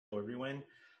Everyone.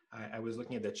 I was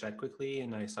looking at the chat quickly,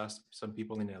 and I saw some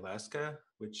people in Alaska,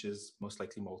 which is most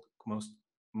likely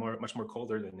much more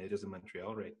colder than it is in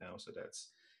Montreal right now. So that's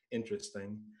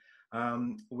interesting.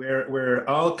 We're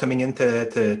all coming into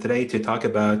today to talk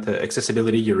about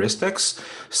accessibility heuristics.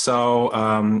 So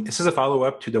this is a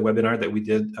follow-up to the webinar that we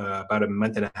did about a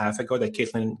month and a half ago that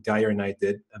Caitlin Geyer and I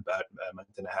did about a month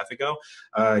and a half ago.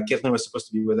 Caitlin was supposed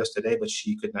to be with us today, but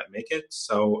she could not make it.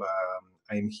 So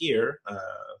I'm here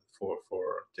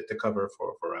to cover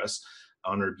for us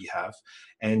on her behalf.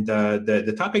 And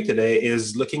the topic today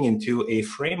is looking into a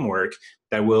framework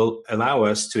that will allow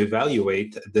us to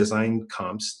evaluate design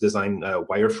comps, design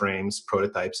wireframes,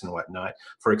 prototypes, and whatnot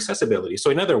for accessibility. So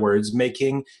in other words,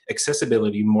 making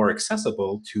accessibility more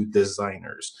accessible to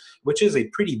designers, which is a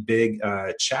pretty big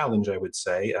challenge, I would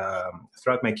say,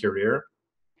 throughout my career.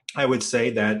 I would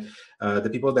say that the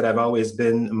people that have always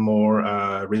been more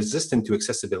resistant to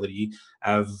accessibility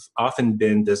have often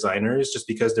been designers, just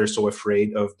because they're so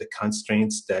afraid of the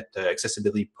constraints that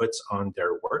accessibility puts on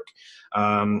their work.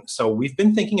 So we've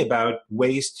been thinking about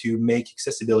ways to make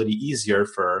accessibility easier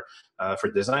for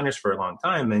designers for a long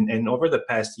time. And over the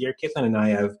past year, Caitlin and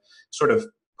I have sort of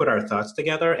put our thoughts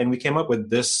together, and we came up with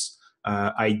this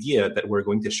idea that we're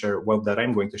going to share, well, that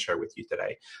I'm going to share with you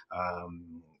today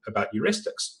about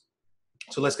heuristics.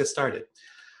 So let's get started.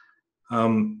 So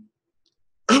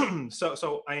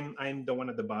I'm the one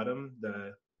at the bottom,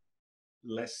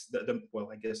 well,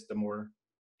 I guess the more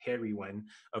hairy one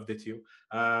of the two.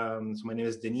 So my name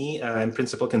is Denis. I'm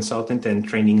principal consultant and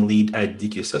training lead at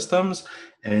Deque Systems,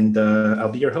 and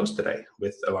I'll be your host today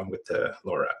along with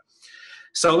Laura.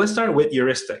 So let's start with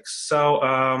heuristics. So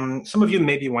some of you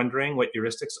may be wondering what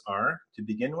heuristics are to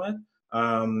begin with.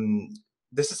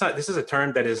 This is a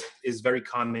term that is very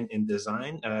common in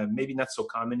design, maybe not so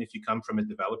common if you come from a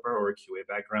developer or a QA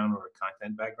background or a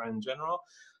content background in general.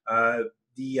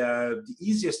 The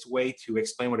easiest way to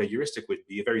explain what a heuristic would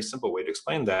be, a very simple way to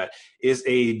explain that, is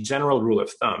a general rule of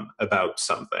thumb about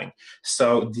something.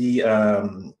 So the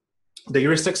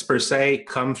heuristics per se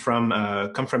come from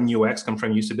UX, come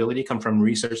from usability, come from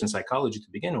research and psychology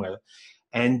to begin with,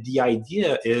 and the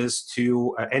idea is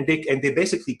to and they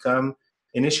basically come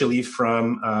initially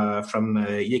from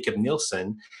Jakob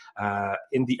Nielsen.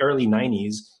 In the early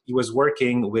 90s, he was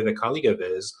working with a colleague of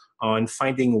his on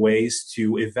finding ways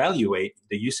to evaluate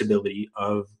the usability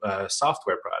of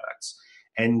software products.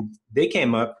 And they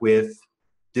came up with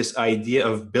this idea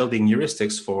of building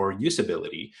heuristics for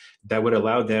usability that would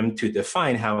allow them to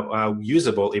define how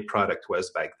usable a product was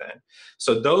back then.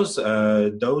 So those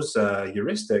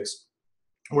heuristics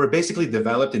were basically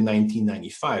developed in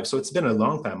 1995, so it's been a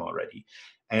long time already.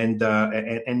 And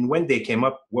when they came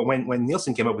up, when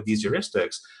Nielsen came up with these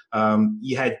heuristics,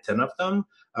 he had 10 of them.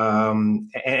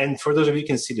 And for those of you who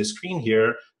can see the screen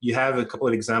here, you have a couple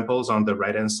of examples on the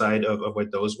right-hand side of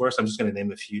what those were. So I'm just going to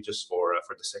name a few just for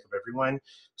the sake of everyone.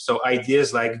 So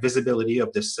ideas like visibility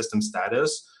of the system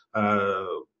status.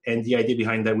 And the idea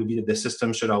behind that would be that the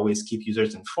system should always keep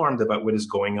users informed about what is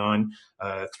going on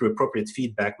through appropriate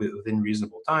feedback within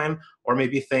reasonable time, or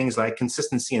maybe things like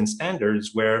consistency and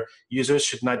standards, where users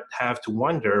should not have to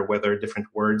wonder whether different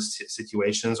words,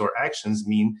 situations, or actions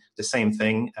mean the same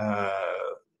thing,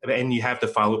 and you have to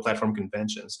follow platform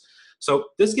conventions. So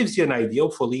this gives you an idea,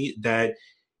 hopefully, that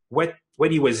what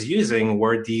he was using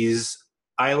were these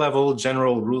high-level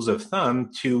general rules of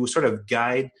thumb to sort of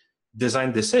guide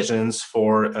design decisions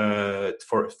for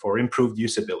improved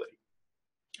usability.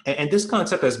 And this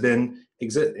concept has been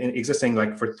existing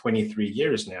like for 23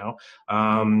 years now,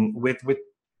 with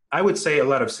I would say a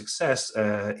lot of success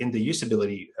in the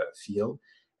usability field.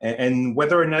 And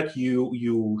whether or not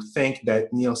you think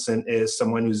that Nielsen is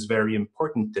someone who's very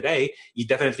important today, he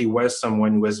definitely was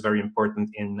someone who was very important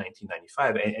in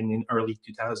 1995 and in early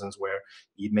 2000s, where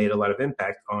he made a lot of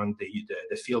impact on the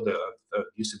field of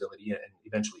usability and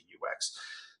eventually UX.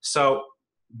 So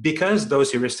because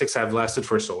those heuristics have lasted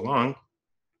for so long,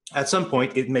 at some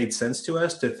point it made sense to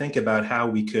us to think about how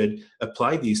we could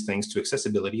apply these things to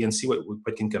accessibility and see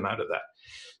what can come out of that.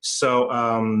 So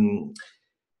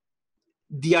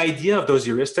the idea of those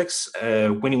heuristics,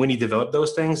 when you develop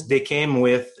those things, they came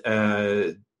with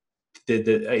a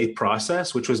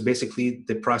process, which was basically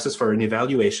the process for an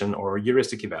evaluation or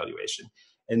heuristic evaluation.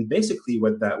 And basically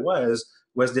what that was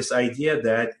this idea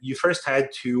that you first had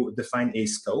to define a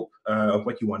scope of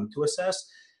what you wanted to assess,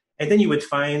 and then you would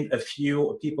find a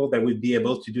few people that would be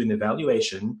able to do an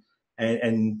evaluation,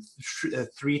 and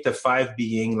 3 to 5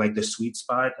 being like the sweet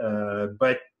spot,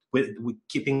 but with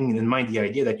keeping in mind the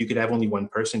idea that you could have only one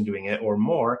person doing it or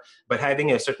more, but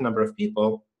having a certain number of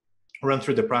people run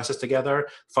through the process together,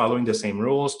 following the same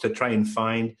rules to try and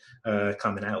find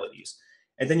commonalities.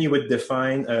 And then you would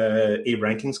define a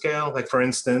ranking scale. Like for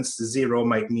instance, 0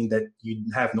 might mean that you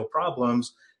have no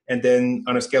problems. And then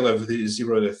on a scale of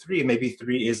 0 to 3, maybe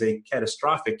 3 is a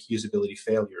catastrophic usability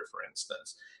failure, for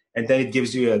instance. And then it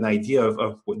gives you an idea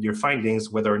of what your findings,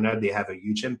 whether or not they have a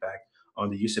huge impact on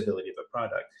the usability of a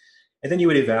product. And then you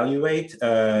would evaluate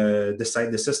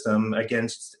the system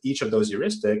against each of those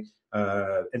heuristics,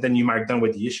 and then you mark down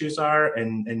what the issues are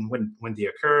and when they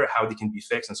occur, how they can be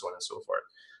fixed, and so on and so forth.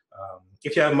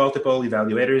 If you have multiple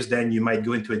evaluators, then you might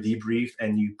go into a debrief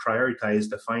and you prioritize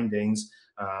the findings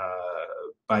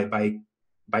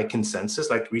by consensus,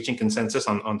 like reaching consensus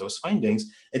on those findings,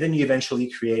 and then you eventually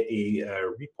create a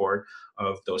report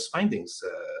of those findings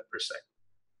per se.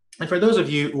 And for those of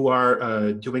you who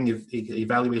are doing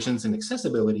evaluations in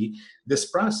accessibility, this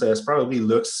process probably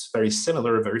looks very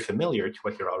similar, very familiar to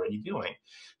what you're already doing.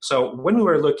 So when we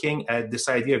were looking at this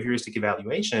idea of heuristic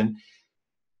evaluation,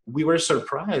 we were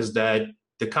surprised that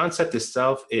the concept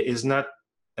itself is not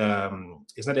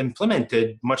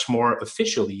implemented much more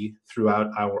officially throughout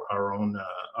our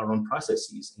own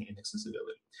processes in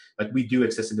accessibility. Like we do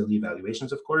accessibility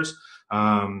evaluations, of course,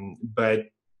 but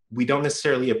we don't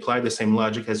necessarily apply the same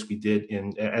logic as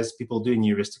people do in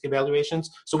heuristic evaluations.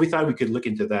 So we thought we could look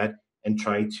into that and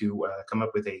try to come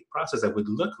up with a process that would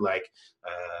look like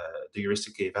the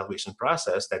heuristic evaluation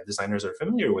process that designers are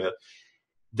familiar with,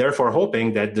 therefore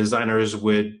hoping that designers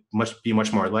would be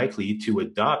much more likely to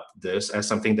adopt this as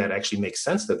something that actually makes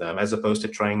sense to them, as opposed to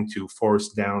trying to force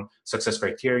down success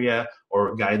criteria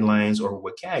or guidelines or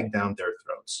WCAG down their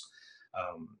throats.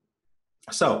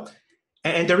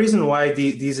 And the reason why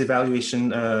these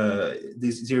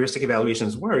heuristic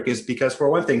evaluations work is because,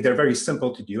 for one thing, they're very simple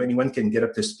to do. Anyone can get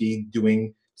up to speed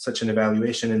doing such an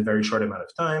evaluation in a very short amount of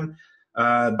time.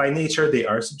 By nature, they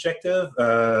are subjective,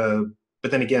 but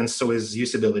then again, so is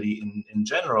usability in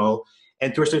general,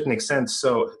 and to a certain extent,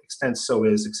 so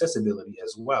is accessibility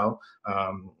as well.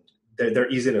 They're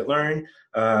easy to learn,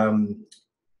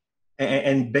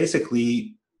 and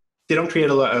basically, they don't create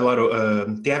a lot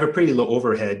of, they have a pretty low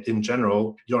overhead in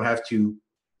general. You don't have to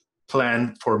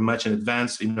plan for much in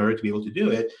advance in order to be able to do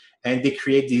it. And they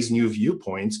create these new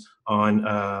viewpoints on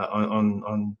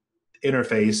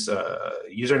interface,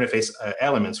 user interface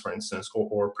elements, for instance,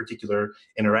 or particular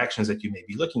interactions that you may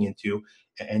be looking into,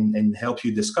 and help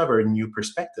you discover new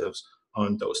perspectives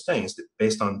on those things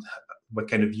based on what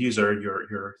kind of user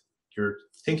you're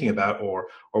thinking about, or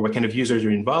what kind of users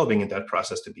you're involving in that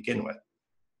process to begin with.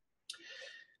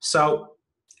 So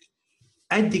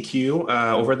at Deque,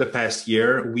 over the past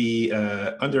year, we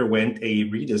underwent a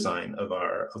redesign of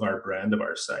our brand, of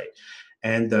our site.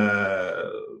 And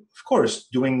of course,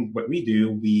 doing what we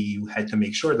do, we had to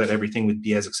make sure that everything would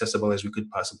be as accessible as we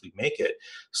could possibly make it.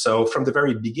 So from the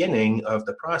very beginning of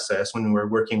the process, when we were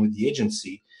working with the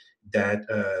agency that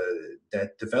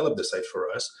developed the site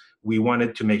for us, we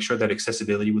wanted to make sure that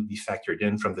accessibility would be factored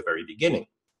in from the very beginning.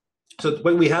 So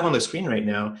what we have on the screen right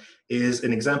now is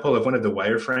an example of one of the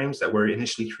wireframes that were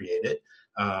initially created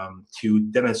to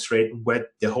demonstrate what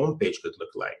the homepage could look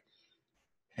like.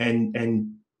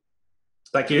 And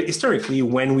like historically,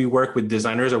 when we work with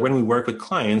designers or when we work with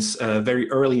clients very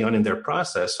early on in their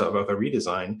process of a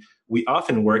redesign, we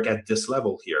often work at this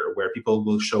level here, where people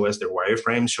will show us their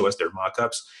wireframes, show us their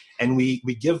mockups, and we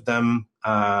give them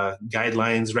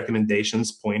guidelines,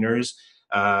 recommendations, pointers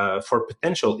for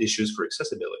potential issues for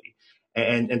accessibility.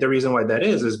 And the reason why that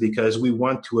is because we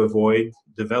want to avoid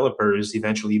developers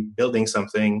eventually building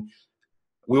something.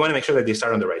 We want to make sure that they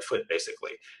start on the right foot,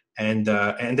 basically. And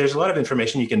there's a lot of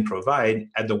information you can provide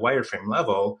at the wireframe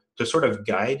level to sort of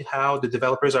guide how the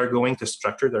developers are going to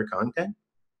structure their content.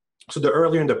 So the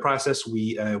earlier in the process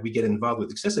we get involved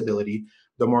with accessibility,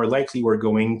 the more likely we're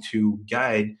going to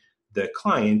guide the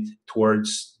client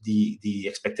towards the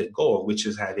expected goal, which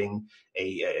is having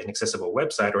an accessible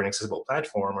website or an accessible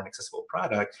platform or an accessible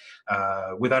product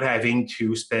without having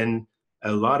to spend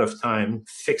a lot of time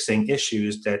fixing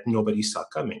issues that nobody saw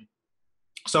coming.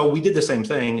 So we did the same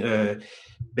thing,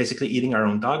 basically eating our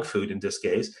own dog food in this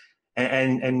case.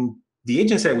 And the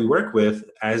agency that we work with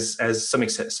has some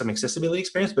accessibility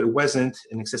experience, but it wasn't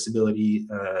an accessibility.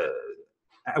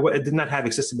 It did not have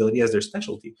accessibility as their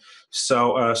specialty.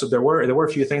 So there were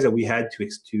a few things that we had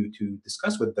to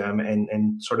discuss with them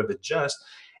and sort of adjust.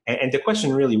 And the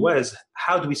question really was,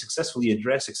 how do we successfully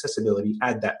address accessibility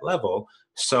at that level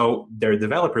so their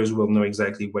developers will know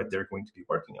exactly what they're going to be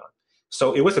working on?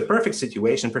 So it was a perfect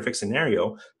situation, perfect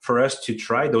scenario for us to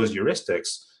try those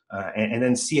heuristics and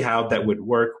then see how that would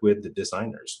work with the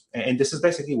designers. And this is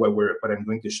basically what I'm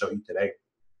going to show you today.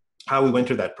 how we went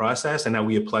through that process and how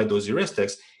we applied those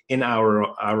heuristics in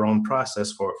our own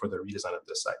process for the redesign of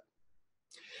the site.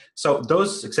 So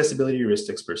those accessibility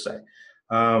heuristics per se.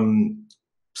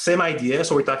 Same idea.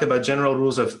 So we're talking about general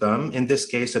rules of thumb, in this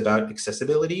case about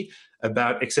accessibility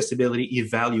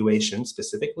evaluation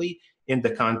specifically in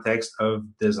the context of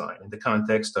design, in the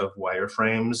context of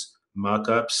wireframes,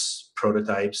 mock-ups,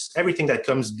 prototypes, everything that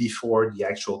comes before the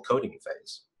actual coding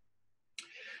phase.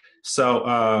 So,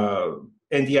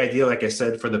 and the idea, like I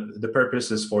said, for the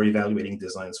purpose is for evaluating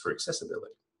designs for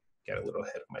accessibility. Get a little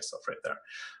ahead of myself right there.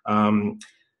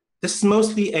 This is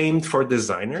mostly aimed for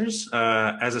designers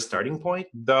as a starting point,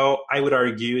 though I would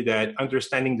argue that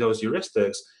understanding those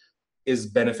heuristics is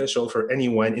beneficial for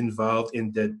anyone involved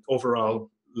in the overall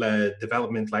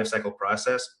development lifecycle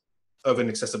process of an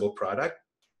accessible product.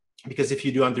 Because if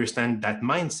you do understand that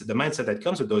mindset, the mindset that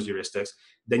comes with those heuristics,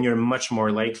 then you're much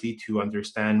more likely to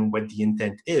understand what the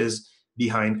intent is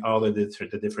behind all of the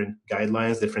different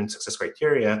guidelines, different success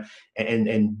criteria,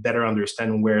 and better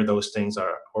understand where those things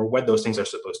are or what those things are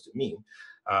supposed to mean.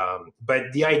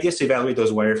 But the idea is to evaluate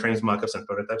those wireframes, mockups, and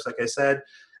prototypes, like I said.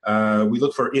 We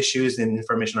look for issues in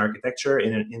information architecture,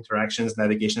 in interactions,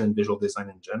 navigation, and visual design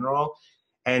in general.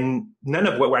 And none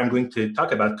of what I'm going to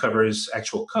talk about covers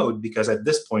actual code, because at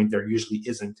this point, there usually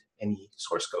isn't any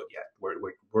source code yet. We're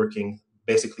working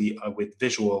basically with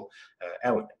visual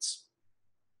elements.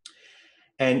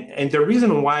 And the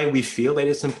reason why we feel that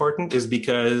it's important is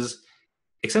because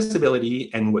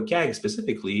accessibility, and WCAG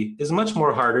specifically, is much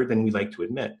more harder than we like to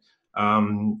admit.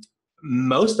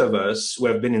 Most of us who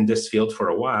have been in this field for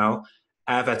a while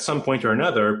have at some point or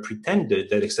another pretended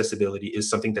that accessibility is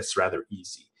something that's rather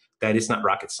easy, that it's not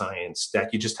rocket science,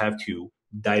 that you just have to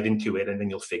dive into it and then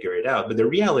you'll figure it out. But the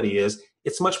reality is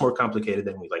it's much more complicated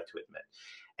than we like to admit.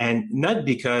 And not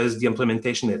because the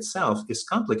implementation itself is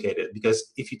complicated,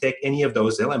 because if you take any of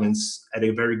those elements at a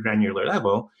very granular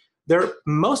level,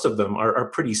 most of them are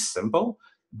pretty simple.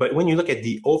 But when you look at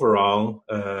the overall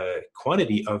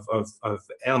quantity of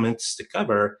elements to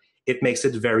cover, it makes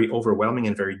it very overwhelming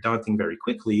and very daunting very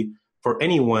quickly for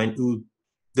anyone who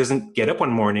doesn't get up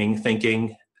one morning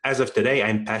thinking, as of today,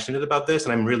 I'm passionate about this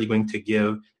and I'm really going to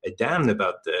give a damn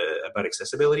about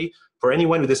accessibility. For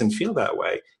anyone who doesn't feel that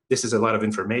way, this is a lot of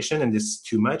information and this is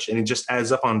too much, and it just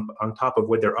adds up on top of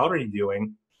what they're already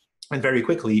doing. And very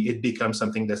quickly, it becomes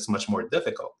something that's much more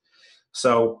difficult.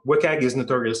 So WCAG is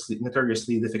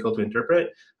notoriously difficult to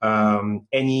interpret.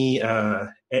 Any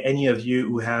of you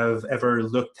who have ever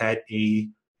looked at a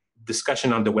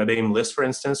discussion on the WebAIM list, for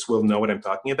instance, will know what I'm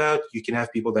talking about. You can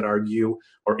have people that argue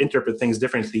or interpret things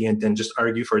differently and then just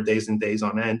argue for days and days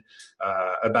on end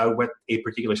about what a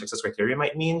particular success criteria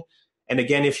might mean. And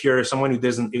again, if you're someone who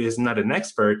is not an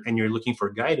expert and you're looking for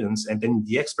guidance and then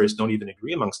the experts don't even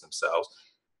agree amongst themselves,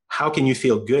 how can you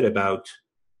feel good about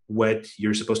what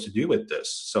you're supposed to do with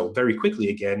this? So very quickly,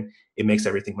 again, it makes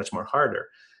everything much more harder.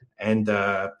 And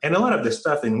a lot of this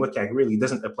stuff in WCAG really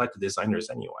doesn't apply to designers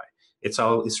anyway. It's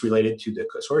related to the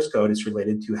source code. It's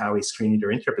related to how a screen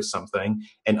reader interprets something.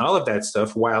 And all of that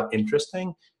stuff, while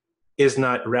interesting, is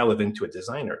not relevant to a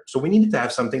designer. So we needed to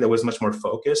have something that was much more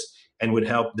focused and would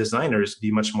help designers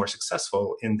be much more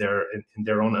successful in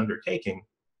their own undertaking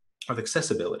of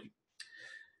accessibility.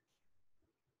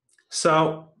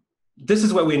 So this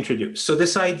is what we introduced. So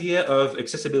this idea of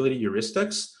accessibility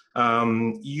heuristics,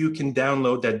 you can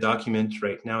download that document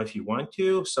right now if you want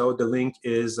to. So the link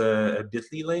is a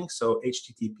bit.ly link. So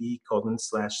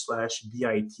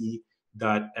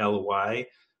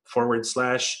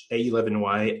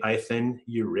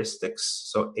http://bit.ly/A11Y-heuristics.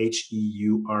 So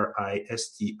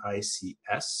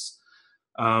HEURISTICS.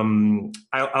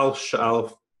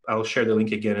 I'll share the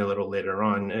link again a little later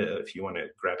on if you want to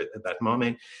grab it at that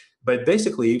moment. But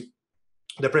basically,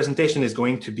 the presentation is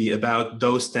going to be about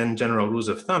those 10 general rules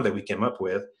of thumb that we came up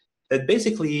with that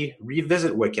basically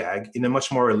revisit WCAG in a much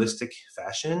more realistic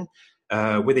fashion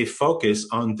with a focus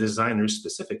on designers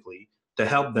specifically to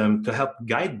help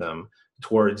guide them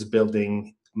towards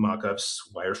building mockups,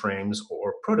 wireframes,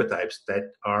 or prototypes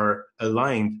that are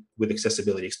aligned with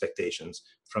accessibility expectations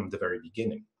from the very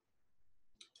beginning.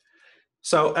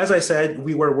 So as I said,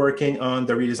 we were working on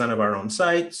the redesign of our own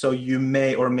site. So you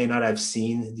may or may not have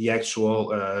seen the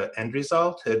actual end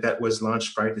result that was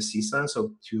launched prior to CSUN,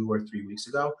 so 2 or 3 weeks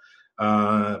ago.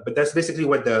 But that's basically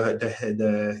what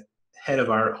the head of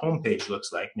our homepage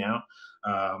looks like now.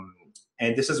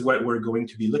 And this is what we're going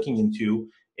to be looking into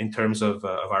in terms of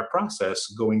our process,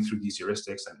 going through these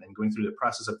heuristics and going through the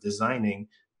process of designing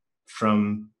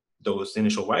from those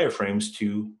initial wireframes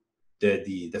to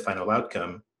the final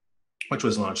outcome, which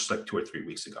was launched like 2 or 3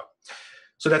 weeks ago.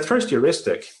 So that first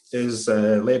heuristic is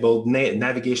labeled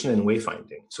navigation and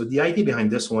wayfinding. So the idea behind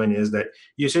this one is that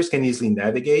users can easily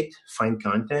navigate, find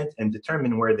content, and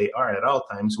determine where they are at all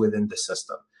times within the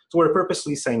system. So we're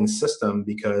purposely saying system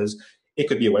because it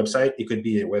could be a website, it could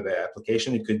be a web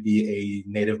application, it could be a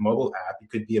native mobile app,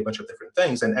 it could be a bunch of different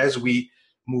things. And as we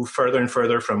move further and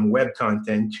further from web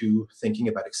content to thinking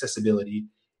about accessibility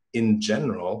in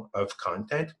general of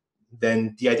content,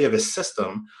 then the idea of a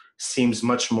system seems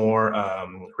much more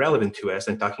relevant to us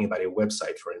than talking about a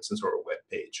website, for instance, or a web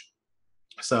page.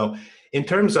 So in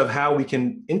terms of how we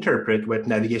can interpret what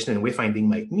navigation and wayfinding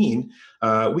might mean,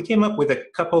 we came up with a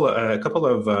couple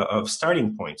of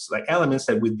starting points, like elements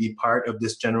that would be part of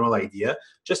this general idea,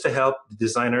 just to help the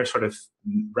designer sort of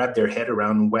wrap their head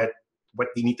around what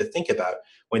they need to think about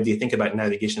when they think about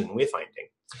navigation and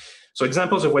wayfinding. So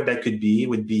examples of what that could be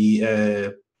would be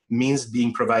means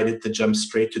being provided to jump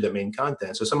straight to the main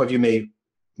content. So some of you may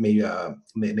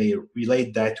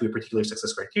relate that to a particular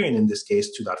success criterion, in this case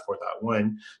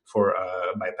 2.4.1 for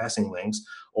bypassing links,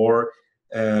 or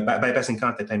bypassing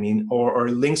content, I mean, or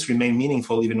links remain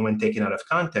meaningful even when taken out of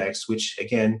context, which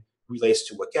again relates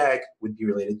to WCAG, would be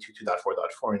related to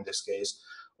 2.4.4 in this case,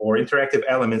 or interactive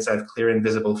elements have clear and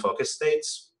visible focus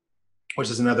states, which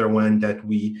is another one that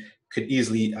we could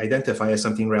easily identify as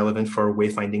something relevant for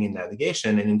wayfinding and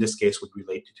navigation, and in this case would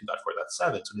relate to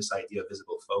 2.4.7, so this idea of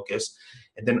visible focus.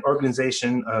 And then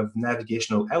organization of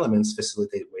navigational elements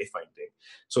facilitate wayfinding.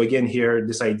 So again here,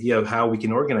 this idea of how we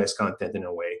can organize content in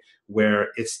a way where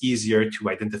it's easier to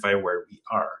identify where we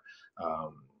are.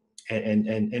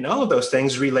 And all of those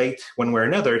things relate one way or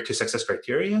another to success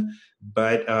criteria,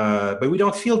 but we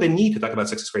don't feel the need to talk about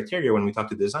success criteria when we talk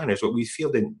to designers. What we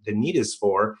feel the need is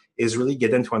really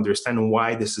get them to understand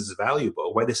why this is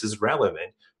valuable, why this is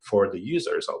relevant for the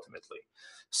users ultimately.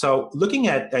 So looking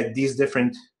at these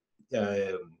different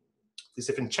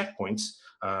checkpoints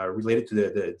related to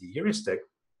the heuristic,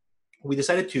 we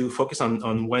decided to focus on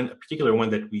a particular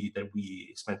one that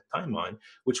we spent time on,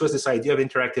 which was this idea of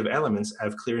interactive elements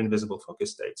have clear and visible focus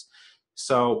states.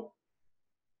 So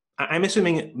I'm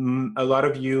assuming a lot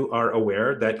of you are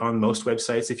aware that on most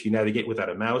websites, if you navigate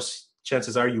without a mouse,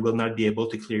 chances are you will not be able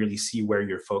to clearly see where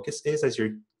your focus is as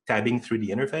you're tabbing through the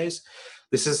interface.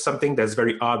 This is something that's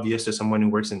very obvious to someone who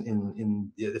works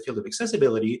in the field of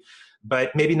accessibility,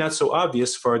 but maybe not so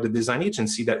obvious for the design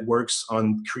agency that works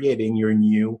on creating your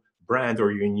new brand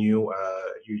or your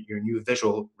new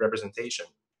visual representation.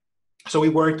 So we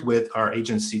worked with our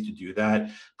agency to do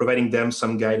that, providing them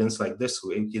some guidance like this.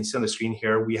 You can see on the screen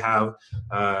here, we have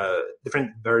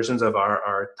different versions of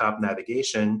our top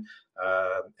navigation.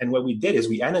 And what we did is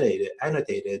we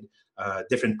annotated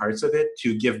different parts of it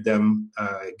to give them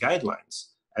guidelines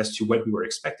as to what we were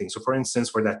expecting. So for instance,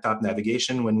 for that top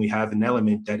navigation, when we have an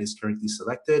element that is currently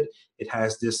selected, it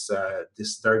has this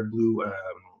dark blue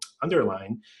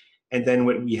underline. And then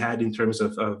what we had in terms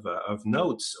of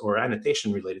notes or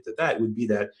annotation related to that would be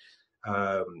that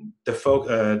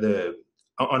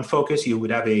on focus you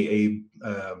would have in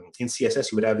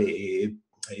CSS you would have a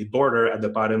border at the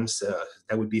bottom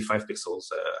that would be 5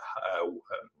 pixels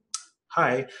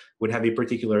high, would have a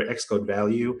particular Xcode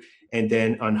value, and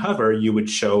then on hover you would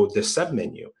show the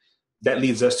submenu. That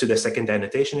leads us to the second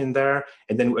annotation in there,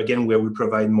 and then again where we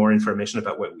provide more information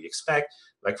about what we expect.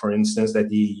 Like for instance, that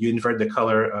you invert the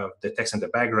color of the text in the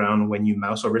background when you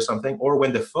mouse over something, or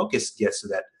when the focus gets to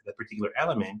that particular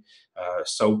element.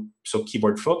 So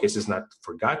keyboard focus is not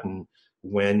forgotten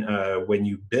when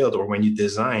you build or when you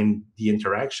design the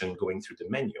interaction going through the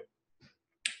menu.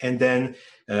 And then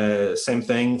same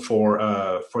thing for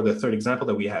the third example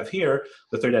that we have here.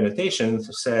 The third annotation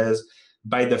says,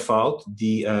 by default,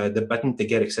 the button to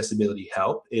get accessibility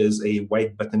help is a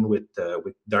white button with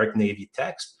dark navy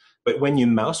text. But when you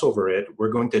mouse over it,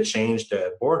 we're going to change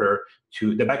the border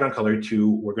to the background color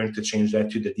we're going to change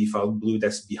that to the default blue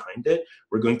that's behind it.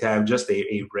 We're going to have just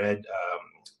a red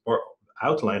or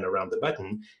outline around the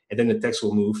button, and then the text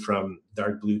will move from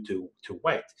dark blue to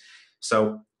white.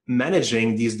 So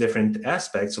managing these different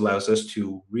aspects allows us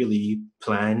to really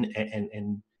plan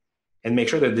and make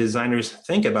sure that designers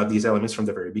think about these elements from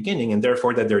the very beginning, and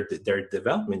therefore that their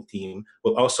development team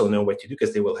will also know what to do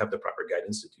because they will have the proper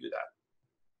guidance to do that.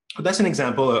 So that's an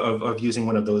example of using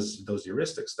one of those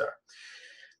heuristics there.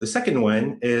 The second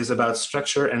one is about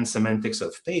structure and semantics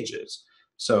of pages.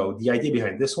 So the idea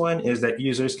behind this one is that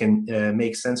users can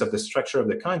make sense of the structure of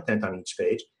the content on each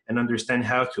page and understand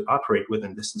how to operate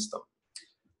within the system.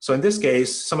 So in this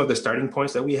case, some of the starting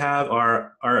points that we have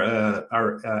are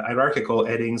hierarchical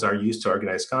headings are used to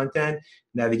organize content.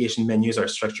 Navigation menus are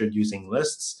structured using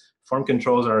lists. Form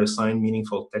controls are assigned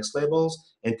meaningful text labels,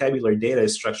 and tabular data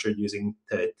is structured using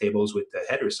tables with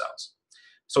header cells.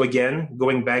 So again,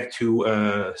 going back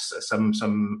to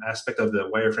some aspect of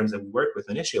the wireframes that we worked with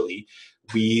initially,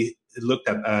 we looked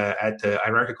at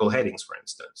hierarchical headings, for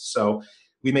instance. So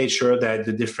we made sure that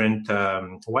the different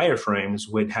wireframes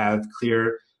would have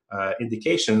clear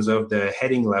indications of the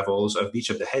heading levels of each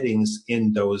of the headings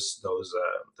in those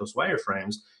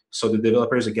wireframes, so the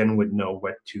developers again would know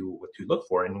what to look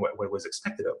for and what was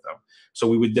expected of them. So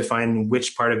we would define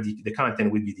which part of the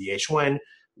content would be the H1,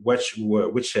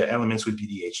 which elements would be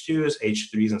the H2s,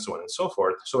 H3s, and so on and so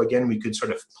forth. So again, we could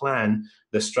sort of plan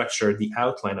the structure, the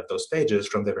outline of those pages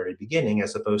from the very beginning,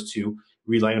 as opposed to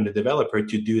rely on the developer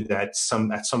to do that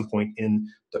at some point in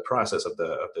the process of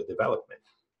the development.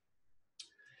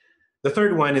 The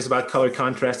third one is about color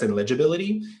contrast and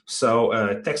legibility.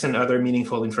 So text and other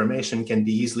meaningful information can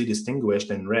be easily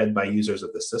distinguished and read by users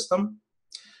of the system.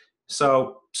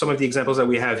 So some of the examples that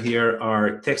we have here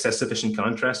are text has sufficient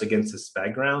contrast against its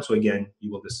background. So again,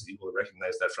 you will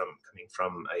recognize that coming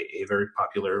from a very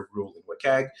popular rule in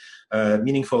WCAG.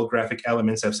 Meaningful graphic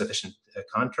elements have sufficient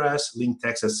contrast. Linked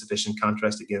text has sufficient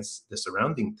contrast against the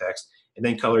surrounding text. And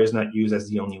then color is not used as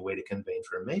the only way to convey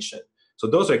information. So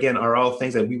those, again, are all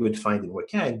things that we would find in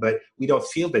WCAG, but we don't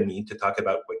feel the need to talk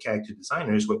about WCAG to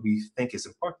designers. What we think is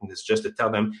important is just to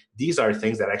tell them these are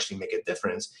things that actually make a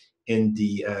difference in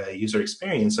the user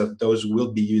experience of those who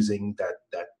will be using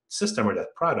that system or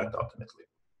that product ultimately.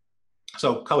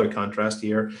 So color contrast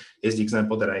here is the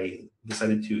example that I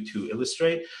decided to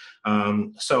illustrate.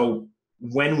 So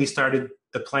when we started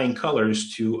applying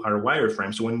colors to our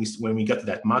wireframe, so when we got to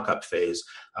that mock-up phase,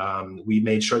 we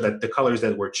made sure that the colors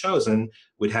that were chosen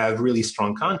would have really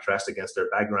strong contrast against their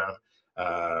background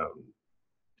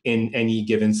in any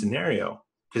given scenario,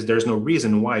 because there's no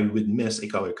reason why we would miss a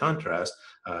color contrast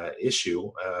issue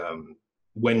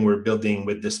when we're building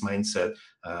with this mindset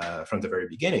from the very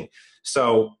beginning.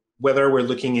 So whether we're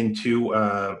looking into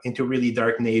really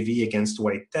dark navy against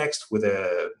white text with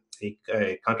a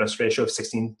contrast ratio of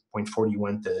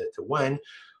 16.41 to 1,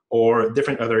 or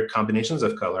different other combinations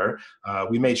of color,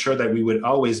 we made sure that we would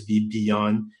always be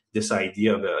beyond this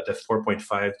idea of the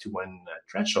 4.5 to 1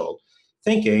 threshold,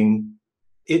 thinking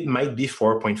it might be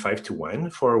 4.5 to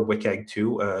 1 for WCAG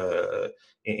 2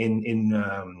 in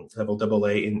level AA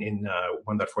in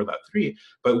 1.4.3,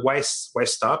 but why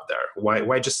stop there?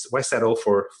 Why settle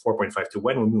for 4.5 to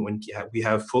 1 when we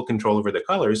have full control over the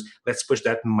colors? Let's push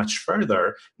that much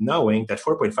further, knowing that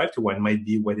 4.5 to 1 might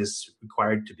be what is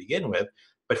required to begin with,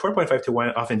 but 4.5 to 1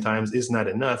 oftentimes is not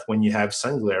enough when you have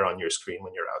sun glare on your screen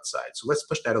when you're outside. So let's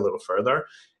push that a little further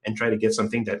and try to get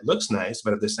something that looks nice,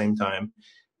 but at the same time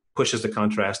pushes the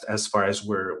contrast as far as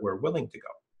we're willing to go.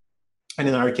 And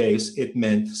in our case, it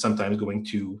meant sometimes going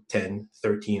to 10,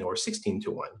 13, or 16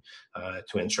 to 1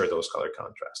 to ensure those color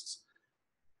contrasts.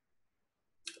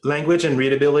 Language and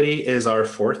readability is our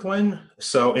fourth one.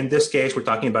 So in this case, we're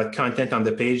talking about content on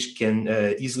the page can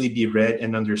easily be read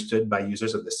and understood by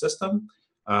users of the system.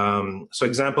 So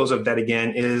examples of that,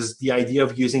 again, is the idea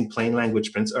of using plain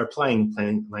language applying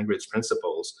plain language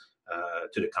principles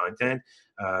to the content,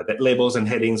 that labels and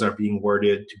headings are being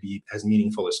worded to be as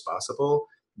meaningful as possible,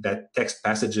 that text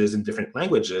passages in different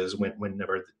languages,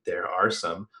 whenever there are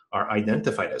some, are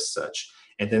identified as such,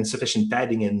 and then sufficient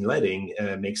padding and leading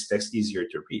makes text easier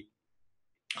to read.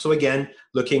 So again,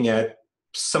 looking at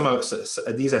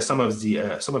these are some of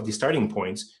the starting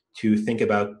points to think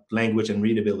about language and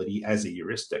readability as a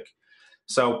heuristic.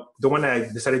 So the one I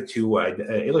decided to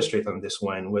illustrate on this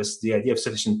one was the idea of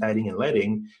sufficient padding and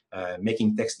leading,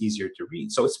 making text easier to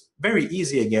read. So it's very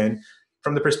easy, again,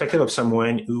 from the perspective of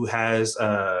someone who has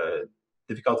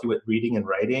difficulty with reading and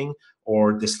writing,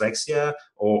 or dyslexia,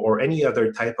 or any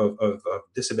other type of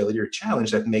disability or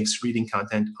challenge that makes reading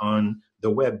content on the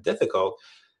web difficult.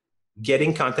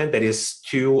 Getting content that is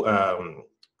too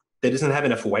that doesn't have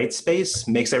enough white space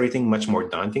makes everything much more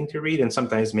daunting to read, and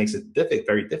sometimes makes it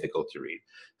very difficult to read.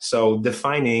 So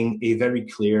defining a very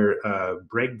clear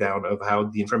breakdown of how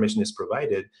the information is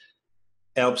provided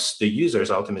helps the users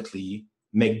ultimately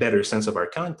make better sense of our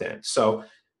content. So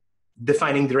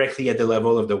defining directly at the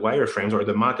level of the wireframes, or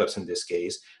the mockups in this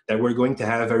case, that we're going to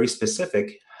have very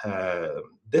specific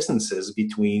distances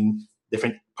between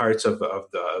different parts of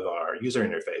our user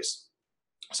interface.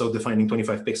 So defining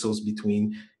 25 pixels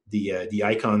between the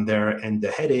icon there and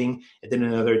the heading, and then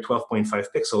another 12.5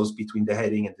 pixels between the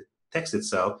heading and the text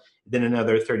itself, then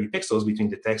another 30 pixels between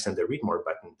the text and the read more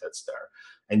button that's there.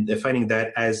 And defining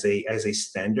that as a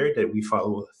standard that we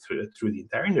follow through the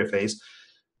entire interface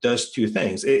does two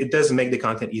things. It does make the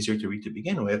content easier to read to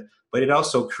begin with, but it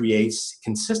also creates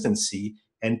consistency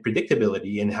and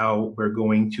predictability in how we're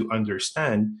going to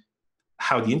understand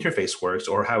how the interface works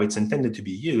or how it's intended to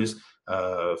be used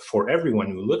for everyone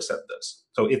who looks at this.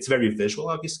 So it's very visual,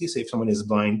 obviously. So if someone is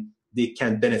blind, they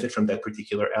can't benefit from that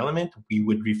particular element. We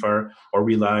would refer or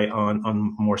rely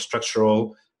on more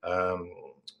structural,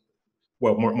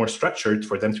 more structured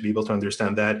for them to be able to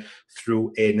understand that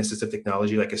through an assistive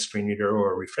technology like a screen reader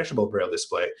or a refreshable braille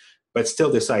display. But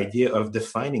still, this idea of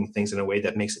defining things in a way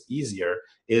that makes it easier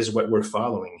is what we're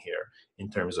following here in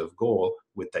terms of goal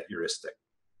with that heuristic.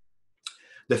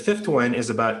 The fifth one is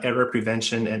about error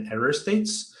prevention and error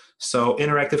states. So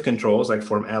interactive controls like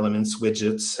form elements,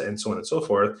 widgets, and so on and so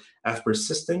forth have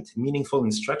persistent, meaningful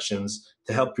instructions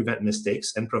to help prevent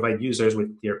mistakes and provide users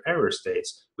with clear error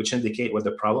states, which indicate what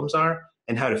the problems are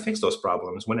and how to fix those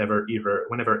problems whenever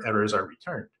errors are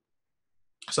returned.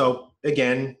 So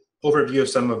again, overview of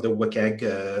some of the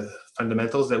WCAG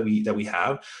fundamentals that we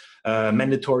have.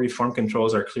 Mandatory form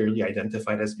controls are clearly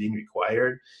identified as being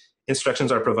required.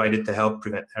 Instructions are provided to help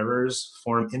prevent errors.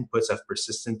 Form inputs have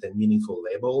persistent and meaningful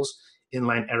labels.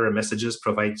 Inline error messages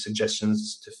provide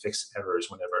suggestions to fix errors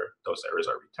whenever those errors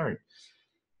are returned.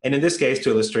 And in this case,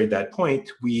 to illustrate that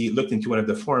point, we looked into one of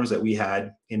the forms that we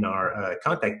had in our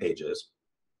contact pages,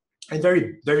 and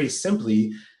very, very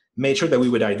simply made sure that we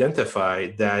would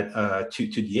identify that to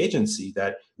the agency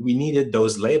that we needed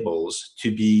those labels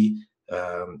to be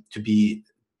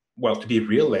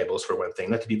real labels for one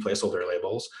thing, not to be placeholder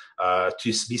labels,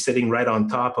 to be sitting right on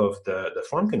top of the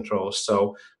form controls.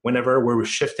 So whenever we're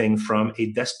shifting from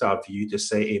a desktop view to,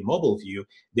 say, a mobile view,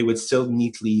 they would still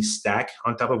neatly stack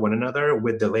on top of one another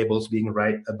with the labels being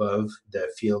right above the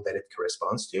field that it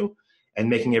corresponds to, and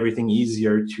making everything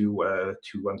easier to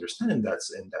understand in that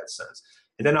sense.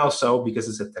 And then also, because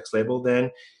it's a text label,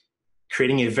 then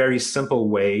creating a very simple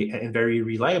way and very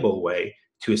reliable way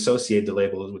to associate the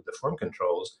labels with the form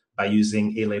controls by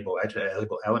using a label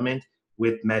element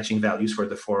with matching values for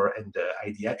the for and the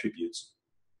ID attributes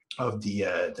of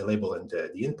the label and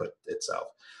the input itself.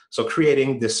 So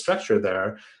creating this structure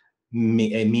there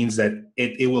means that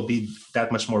it will be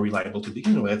that much more reliable to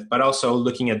begin with, but also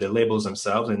looking at the labels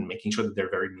themselves and making sure that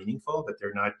they're very meaningful, that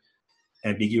they're not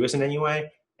ambiguous in any way,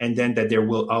 and then that they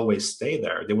will always stay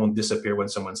there. They won't disappear when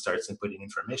someone starts inputting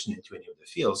information into any of the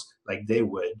fields like they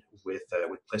would with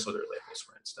placeholder labels,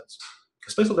 for instance.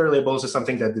 Because placeholder labels is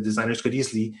something that the designers could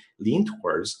easily lean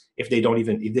towards if they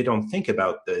don't think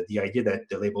about the idea that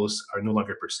the labels are no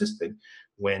longer persistent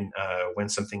when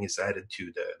something is added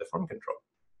to the form control.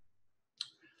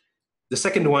 The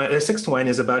sixth one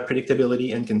is about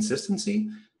predictability and consistency.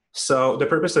 So the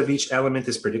purpose of each element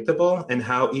is predictable, and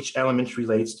how each element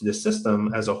relates to the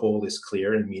system as a whole is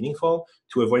clear and meaningful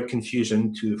to avoid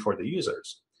confusion for the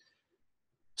users.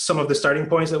 Some of the starting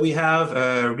points that we have,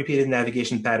 repeated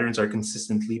navigation patterns are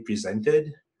consistently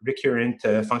presented, recurrent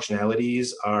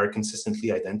functionalities are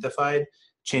consistently identified,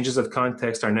 changes of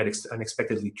context are not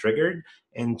unexpectedly triggered,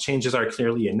 and changes are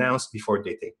clearly announced before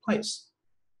they take place.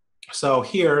 So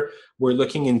here we're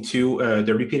looking into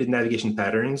the repeated navigation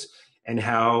patterns and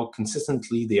how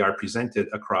consistently they are presented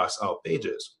across all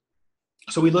pages.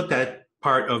 So we looked at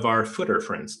part of our footer,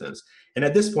 for instance. And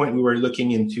at this point, we were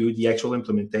looking into the actual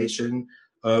implementation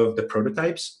of the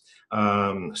prototypes.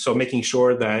 So making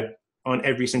sure that on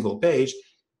every single page,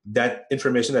 that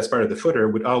information that's part of the footer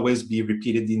would always be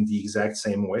repeated in the exact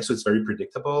same way. So it's very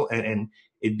predictable, and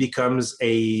it becomes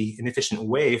an efficient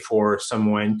way for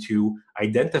someone to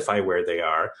identify where they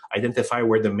are, identify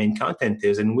where the main content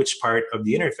is, and which part of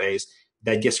the interface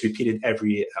that gets repeated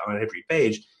on every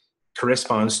page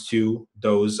corresponds to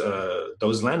those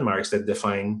landmarks that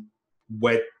define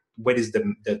what is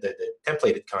the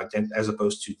templated content as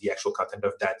opposed to the actual content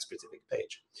of that specific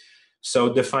page.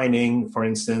 So defining, for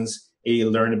instance, a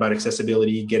learn about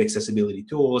accessibility, get accessibility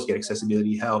tools, get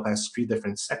accessibility help has 3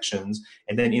 different sections.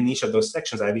 And then in each of those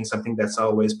sections, having something that's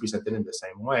always presented in the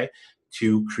same way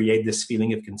to create this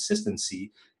feeling of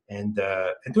consistency and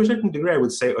to a certain degree, I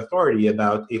would say, authority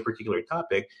about a particular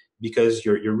topic, because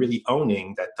you're really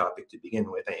owning that topic to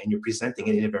begin with, and you're presenting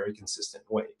it in a very consistent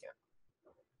way again.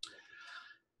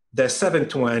 The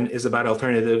 7th one is about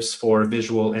alternatives for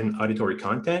visual and auditory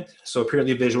content. So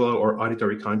purely visual or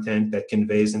auditory content that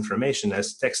conveys information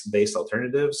as text-based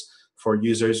alternatives for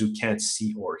users who can't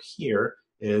see or hear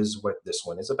is what this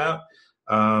one is about.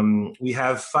 We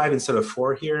have 5 instead of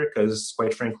 4 here because,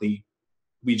 quite frankly,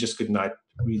 we just could not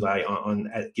rely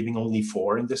on giving only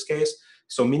 4 in this case.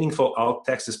 So meaningful alt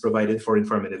text is provided for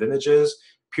informative images.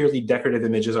 Purely decorative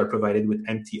images are provided with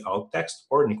empty alt text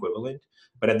or an equivalent.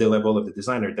 But at the level of the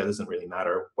designer, that doesn't really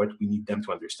matter. What we need them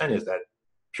to understand is that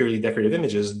purely decorative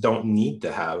images don't need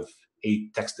to have a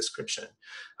text description.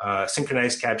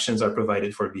 Synchronized captions are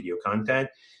provided for video content.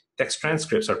 Text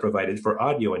transcripts are provided for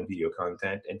audio and video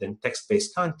content, and then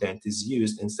text-based content is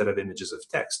used instead of images of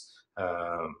text.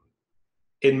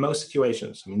 In most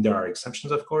situations, I mean, there are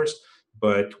exceptions, of course,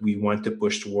 but we want to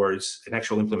push towards an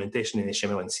actual implementation in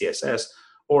HTML and CSS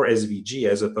or SVG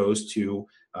as opposed to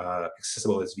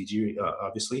accessible SVG,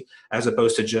 obviously, as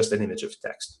opposed to just an image of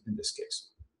text in this case.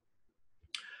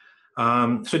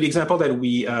 So the example that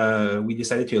we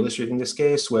decided to illustrate in this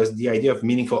case was the idea of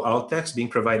meaningful alt text being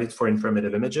provided for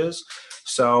informative images.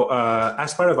 So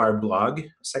as part of our blog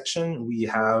section, we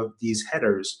have these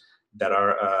headers that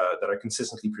are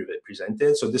consistently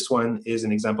presented. So this one is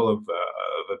an example of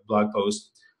a blog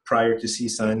post prior to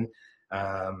CSUN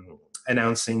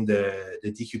announcing the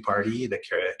Deque party, the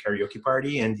karaoke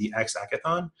party, and the Axe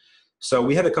Hackathon. So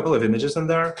we have a couple of images in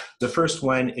there. The first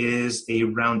one is a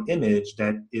round image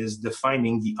that is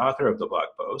defining the author of the blog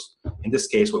post. In this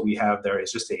case, what we have there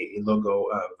is just a logo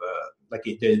of like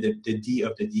the D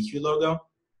of the Deque logo,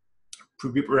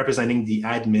 representing the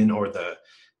admin or the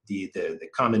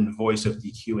common voice of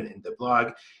Deque in the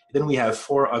blog. Then we have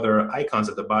 4 other icons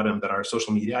at the bottom that are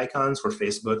social media icons for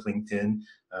Facebook, LinkedIn,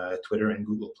 Twitter, and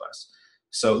Google+.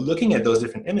 So looking at those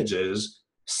different images,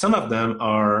 some of them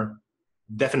are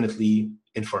definitely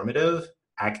informative,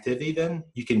 active even.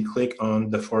 You can click on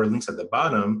the 4 links at the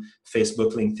bottom,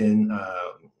 Facebook, LinkedIn,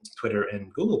 Twitter,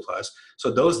 and Google+. So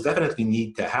those definitely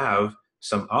need to have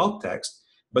some alt text.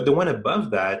 But the one above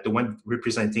that, the one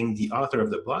representing the author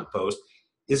of the blog post,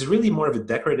 is really more of a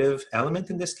decorative element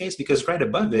in this case, because right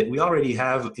above it, we already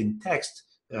have in text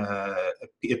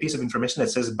a piece of information that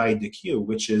says by Deque,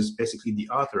 which is basically the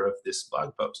author of this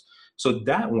blog post. So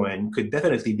that one could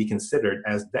definitely be considered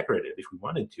as decorative if we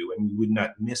wanted to, and we would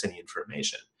not miss any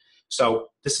information. So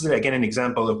this is, again, an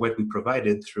example of what we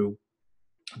provided through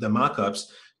the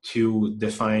mockups to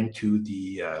define to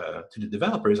the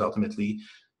developers ultimately.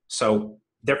 So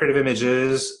decorative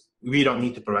images, we don't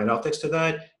need to provide alt text to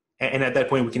that. And at that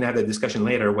point, we can have a discussion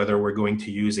later whether we're going to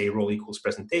use a role equals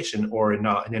presentation or an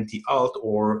empty alt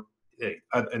or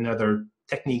another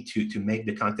technique to make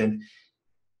the content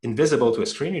invisible to a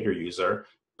screen reader user.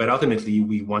 But ultimately,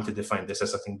 we want to define this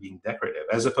as something being decorative,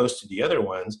 as opposed to the other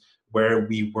ones where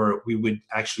we would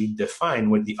actually define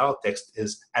what the alt text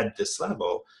is at this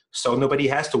level. So nobody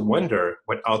has to wonder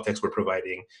what alt text we're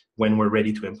providing when we're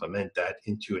ready to implement that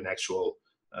into an actual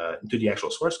into the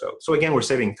actual source code. So again, we're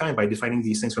saving time by defining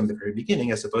these things from the very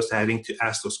beginning as opposed to having to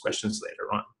ask those questions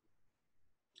later on.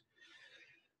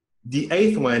 The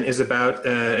 8th one is about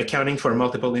accounting for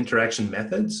multiple interaction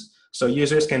methods. So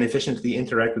users can efficiently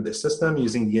interact with the system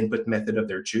using the input method of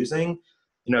their choosing.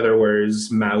 In other words,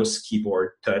 mouse,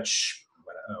 keyboard, touch,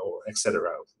 etc.,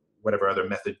 whatever other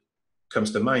method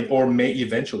comes to mind or may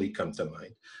eventually come to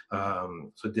mind.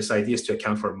 So this idea is to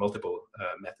account for multiple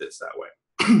methods that way.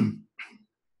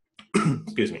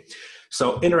 Excuse me.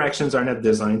 So interactions are not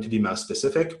designed to be mouse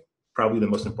specific, probably the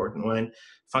most important one.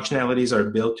 Functionalities are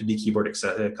built to be keyboard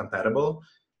compatible.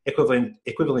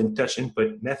 Equivalent touch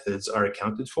input methods are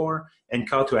accounted for, and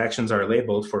call to actions are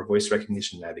labeled for voice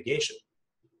recognition navigation.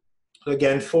 So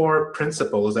again, 4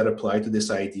 principles that apply to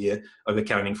this idea of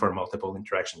accounting for multiple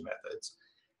interaction methods.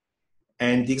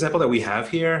 And the example that we have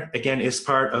here, again, is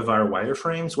part of our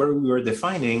wireframes where we were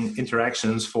defining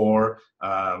interactions for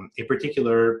a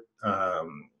particular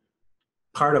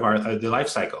part of the life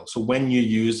cycle. So when you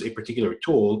use a particular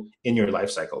tool in your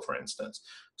life cycle, for instance.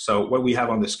 So what we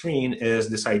have on the screen is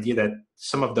this idea that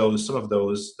some of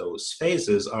those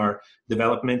phases are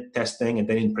development, testing, and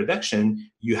then in production,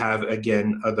 you have,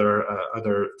 again,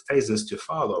 other phases to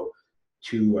follow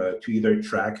to either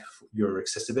track your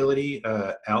accessibility,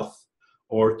 health,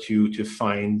 or to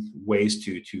find ways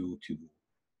to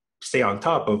stay on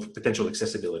top of potential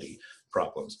accessibility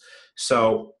problems.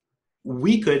 So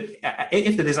we could,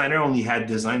 if the designer only had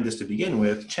designed this to begin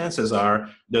with, chances are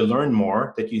the learn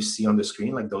more that you see on the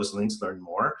screen, like those links learn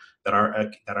more, that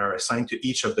are assigned to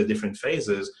each of the different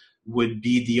phases would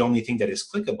be the only thing that is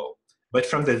clickable. But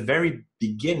from the very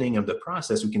beginning of the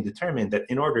process, we can determine that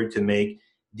in order to make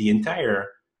the entire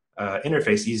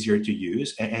interface easier to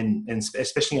use, and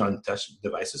especially on touch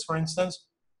devices, for instance,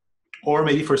 or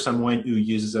maybe for someone who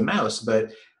uses a mouse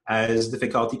but has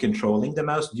difficulty controlling the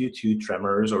mouse due to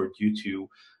tremors or due to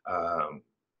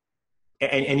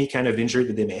any kind of injury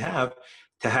that they may have,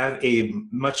 to have a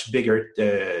much bigger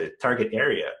target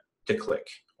area to click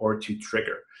or to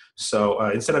trigger. So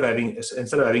instead of having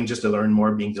just the learn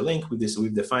more being the link,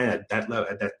 we've defined at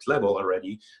that level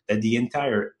already that the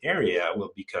entire area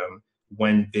will become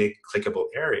one big clickable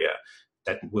area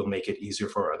that will make it easier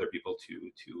for other people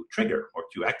to trigger or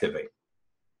to activate.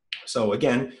 So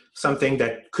again, something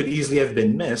that could easily have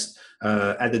been missed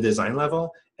at the design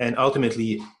level, and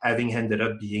ultimately having ended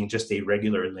up being just a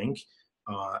regular link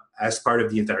as part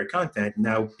of the entire content.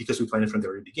 Now, because we planned it from the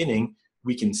very beginning,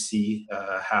 we can see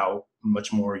how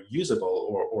much more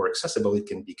usable or accessible it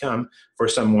can become for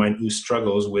someone who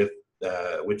struggles with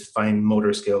fine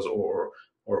motor skills or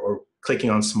clicking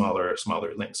on smaller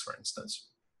links, for instance,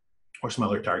 or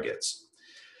smaller targets.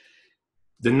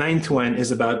 The ninth one is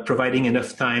about providing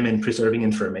enough time and preserving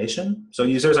information. So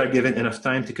users are given enough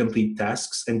time to complete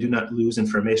tasks and do not lose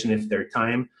information if their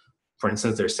time, for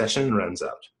instance, their session runs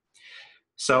out.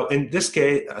 So in this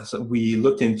case, we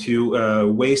looked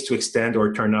into ways to extend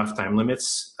or turn off time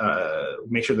limits,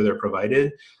 make sure that they're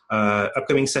provided.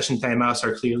 Upcoming session timeouts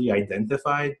are clearly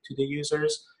identified to the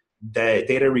users. The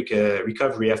data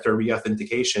recovery after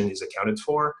re-authentication is accounted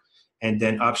for. And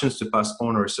then options to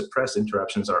postpone or suppress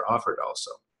interruptions are offered also.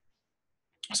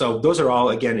 So those are all,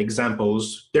 again,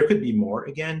 examples. There could be more,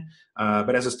 again,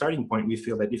 but as a starting point, we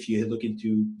feel that if you look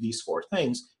into these 4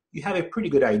 things, you have a pretty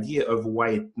good idea of why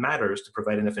it matters to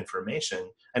provide enough information,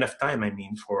 enough time, I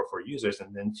mean, for users,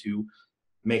 and then to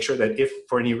make sure that if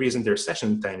for any reason their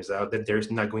session times out, that they're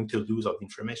not going to lose all the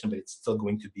information, but it's still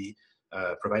going to be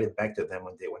provided back to them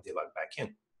when they log back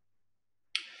in.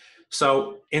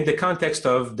 So in the context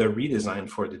of the redesign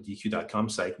for the Deque.com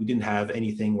site, we didn't have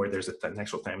anything where there's an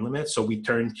actual time limit. So we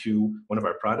turned to one of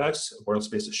our products, World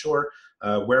Space Ashore,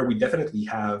 where we definitely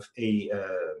have a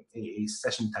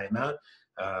session timeout.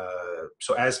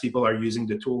 So as people are using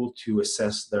the tool to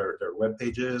assess their web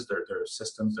pages, their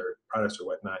systems, their products or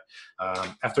whatnot,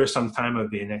 after some time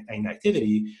of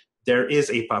inactivity, there is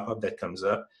a pop-up that comes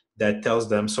up that tells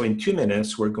them, so in 2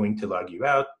 minutes, we're going to log you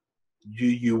out. Do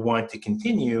you want to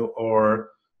continue, or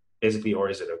basically, or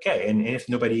is it okay? And if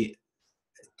nobody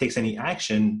takes any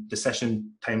action, the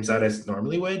session times out as it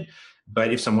normally would.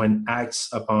 But if someone acts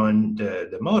upon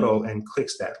the modal and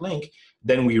clicks that link,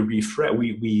 then we refresh,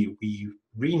 we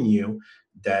renew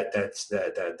that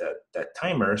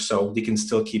timer, so they can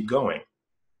still keep going.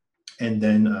 And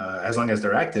then as long as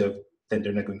they're active, then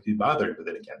they're not going to be bothered with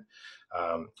it again.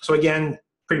 So again,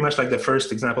 pretty much like the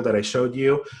first example that I showed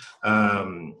you.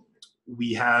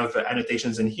 We have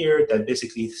annotations in here that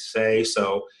basically say,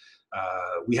 so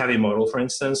we have a modal, for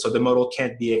instance, so the modal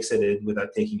can't be exited without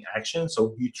taking action.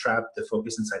 So you trap the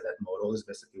focus inside that modal is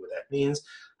basically what that means.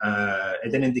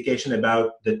 And then indication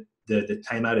about the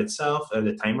timeout itself,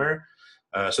 the timer.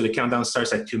 So the countdown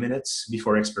starts at 2 minutes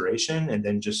before expiration and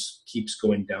then just keeps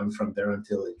going down from there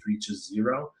until it reaches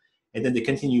 0. And then the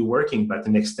continue working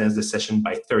button extends the session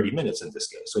by 30 minutes in this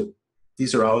case. So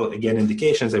these are all, again,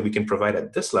 indications that we can provide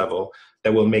at this level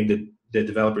that will make the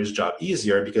developer's job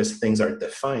easier because things are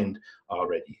defined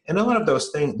already. And a lot of those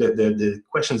things, the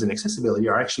questions in accessibility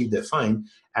are actually defined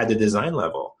at the design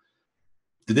level.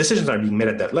 The decisions are being made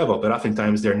at that level, but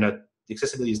oftentimes they're not,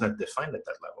 accessibility is not defined at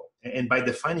that level. And by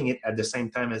defining it at the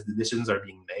same time as the decisions are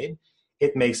being made,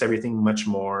 it makes everything much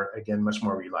more, again, much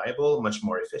more reliable, much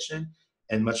more efficient,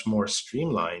 and much more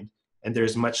streamlined. And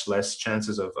there's much less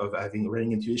chances of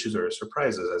running into issues or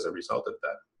surprises as a result of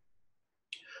that.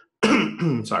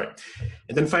 Sorry.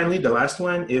 And then finally, the last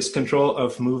one is control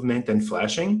of movement and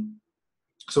flashing.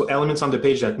 So elements on the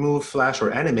page that move, flash,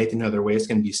 or animate in other ways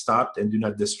can be stopped and do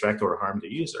not distract or harm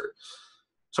the user.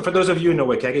 So for those of you who know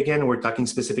WCAG, again, we're talking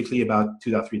specifically about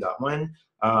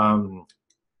 2.3.1.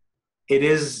 It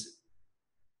is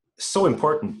so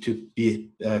important to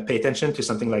pay attention to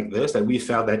something like this that we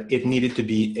felt that it needed to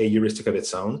be a heuristic of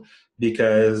its own,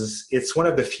 because it's one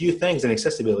of the few things in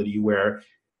accessibility where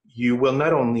you will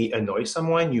not only annoy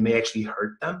someone, you may actually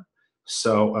hurt them.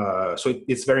 So,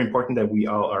 it's very important that we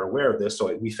all are aware of this.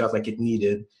 So we felt like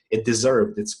it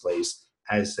deserved its place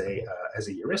as a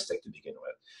heuristic to begin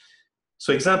with.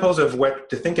 So examples of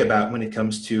what to think about when it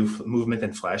comes to movement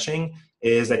and flashing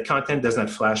is that content does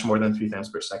not flash more than 3 times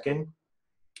per second.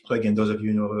 So again, those of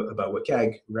you who know about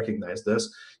WCAG recognize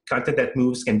this. Content that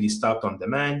moves can be stopped on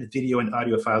demand. Video and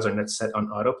audio files are not set on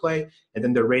autoplay. And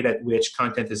then the rate at which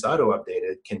content is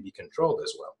auto-updated can be controlled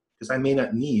as well. Because I may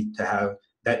not need to have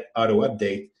that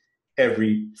auto-update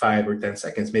every 5 or 10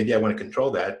 seconds. Maybe I want to control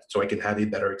that so I can have a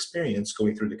better experience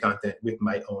going through the content with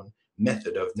my own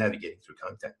method of navigating through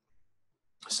content.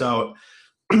 So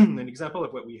an example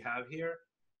of what we have here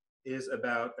is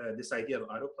about this idea of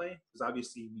autoplay, because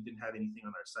obviously we didn't have anything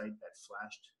on our site that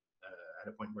flashed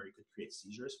at a point where you could create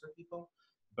seizures for people.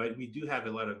 But we do have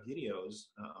a lot of videos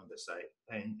on the site.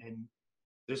 And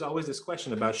there's always this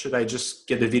question about, should I just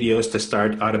get the videos to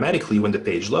start automatically when the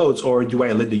page loads, or do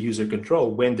I let the user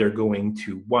control when they're going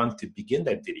to want to begin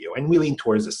that video? And we lean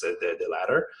towards the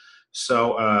latter.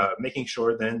 So making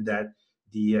sure then that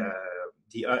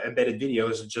embedded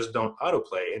videos just don't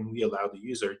autoplay, and we allow the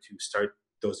user to start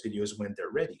those videos when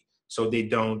they're ready. So they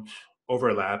don't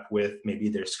overlap with maybe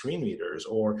their screen readers,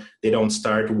 or they don't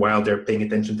start while they're paying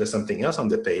attention to something else on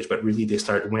the page, but really they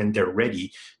start when they're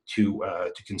ready to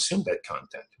consume that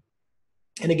content.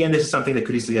 And again, this is something that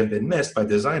could easily have been missed by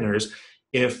designers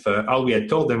if all we had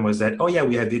told them was that, oh yeah,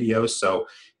 we have videos, so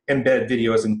embed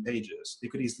videos in pages. They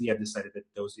could easily have decided that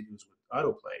those videos would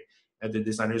autoplay, and the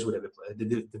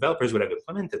developers would have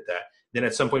implemented that. Then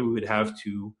at some point we would have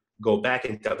to go back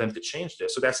and tell them to change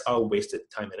this. So that's all wasted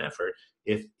time and effort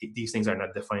if these things are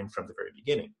not defined from the very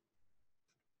beginning.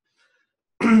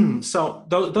 So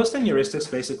those 10 heuristics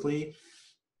basically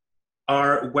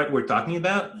are what we're talking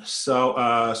about. So,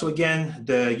 so again,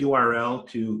 the URL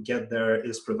to get there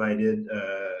is provided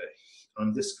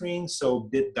on the screen. So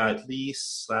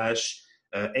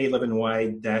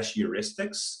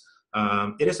bit.ly/A11Y-heuristics.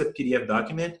 It is a PDF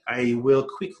document. I will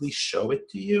quickly show it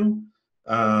to you.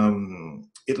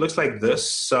 It looks like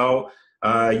this. So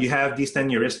you have these 10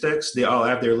 heuristics. They all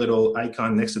have their little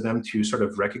icon next to them to sort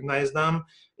of recognize them.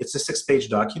 It's a 6-page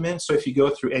document. So if you go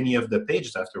through any of the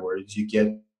pages afterwards, you get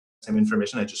some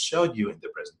information I just showed you in the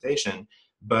presentation,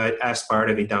 but as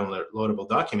part of a downloadable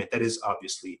document that is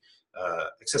obviously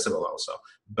accessible also.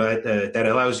 But that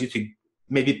allows you to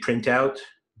maybe print out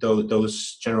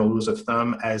those general rules of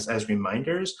thumb as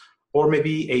reminders, or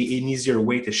maybe an easier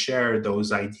way to share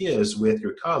those ideas with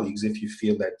your colleagues if you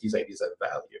feel that these ideas have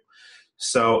value.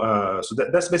 So, so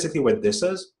that's basically what this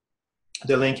is.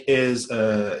 The link is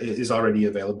already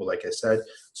available, like I said.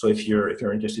 So if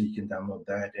you're interested, you can download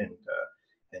that and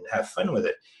have fun with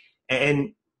it.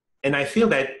 And I feel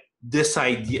that this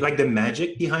idea, like the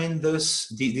magic behind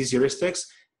these heuristics,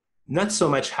 not so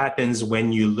much happens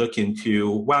when you look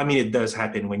into, well, I mean, it does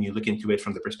happen when you look into it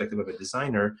from the perspective of a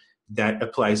designer that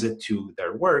applies it to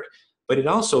their work, but it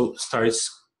also starts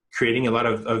creating a lot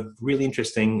of really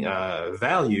interesting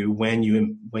value when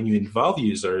you involve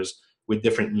users with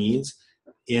different needs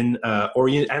or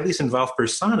you at least involve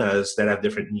personas that have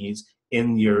different needs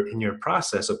in your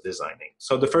process of designing.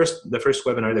 So the first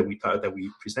webinar that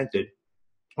we presented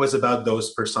was about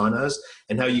those personas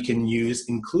and how you can use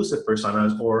inclusive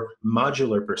personas or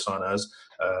modular personas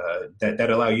that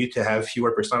allow you to have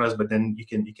fewer personas, but then you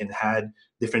can add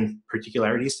different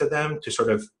particularities to them to sort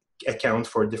of account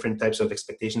for different types of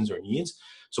expectations or needs.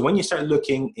 So when you start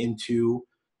looking into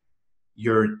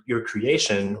your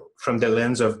creation from the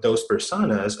lens of those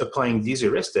personas, applying these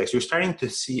heuristics, you're starting to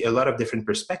see a lot of different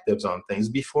perspectives on things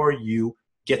before you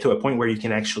get to a point where you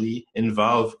can actually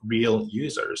involve real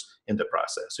users in the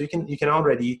process. So you can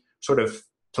already sort of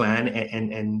plan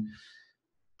and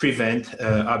prevent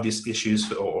obvious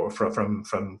issues or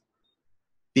from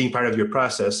being part of your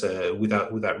process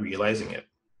without realizing it.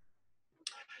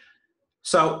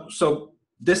 So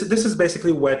this is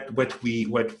basically what we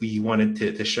wanted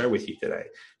to share with you today.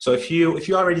 So if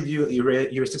you already do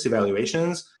heuristics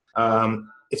evaluations,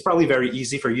 it's probably very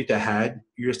easy for you to add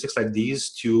heuristics like these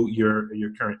to your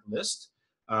current list.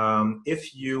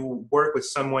 If you work with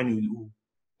someone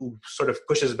who sort of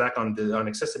pushes back on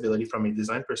accessibility from a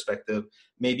design perspective,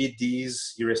 maybe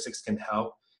these heuristics can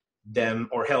help them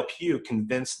or help you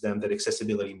convince them that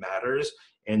accessibility matters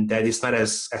and that it's not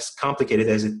as complicated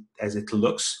as it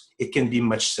looks. It can be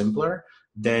much simpler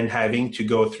than having to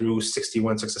go through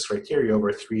 61 success criteria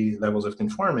over 3 levels of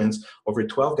conformance, over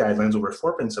 12 guidelines, over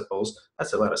 4 principles.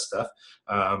 That's a lot of stuff.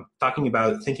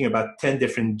 Thinking about 10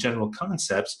 different general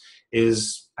concepts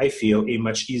is, I feel, a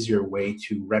much easier way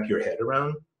to wrap your head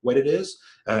around what it is,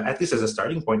 at least as a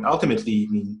starting point. Ultimately,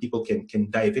 I mean, people can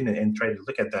dive in and try to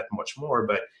look at that much more,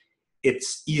 but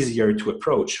it's easier to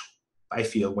approach, I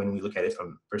feel, when we look at it from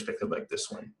a perspective like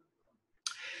this one.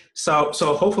 So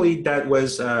hopefully that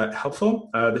was helpful.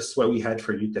 This is what we had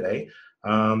for you today.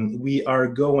 We are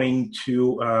going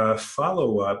to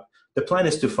follow up. The plan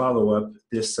is to follow up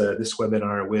this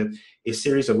webinar with a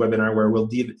series of webinars where we'll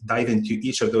dive into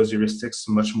each of those heuristics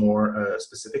much more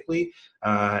specifically,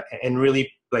 and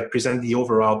really present the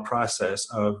overall process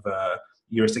of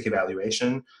heuristic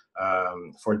evaluation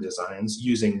for designs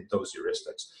using those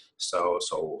heuristics. So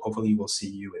hopefully we'll see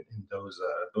you in those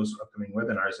upcoming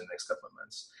webinars in the next couple of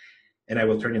months. And I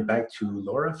will turn it back to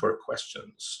Laura for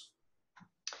questions.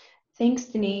 Thanks,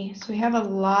 Denis. So we have a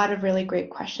lot of really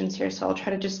great questions here, so I'll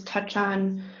try to just touch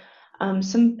on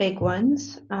some big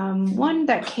ones. One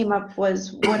that came up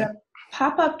was, would a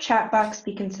pop-up chat box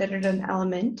be considered an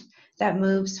element that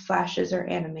moves, flashes, or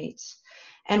animates?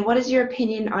 And what is your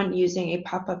opinion on using a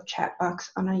pop-up chat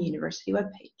box on a university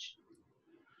webpage?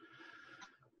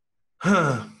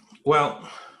 Well,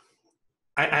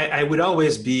 I would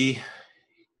always be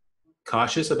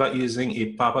cautious about using a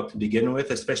pop-up to begin with,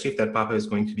 especially if that pop-up is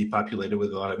going to be populated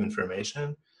with a lot of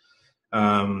information.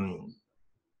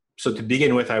 So to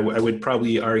begin with, I would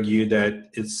probably argue that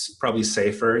it's probably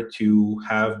safer to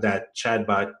have that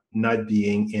chatbot not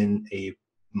being in a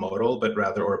modal, but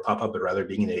rather, or a pop-up, but rather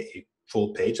being in a full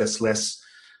page. That's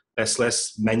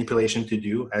less manipulation to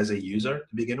do as a user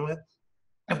to begin with.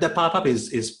 If the pop-up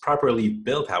is properly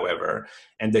built, however,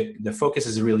 and the focus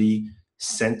is really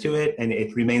sent to it and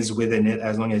it remains within it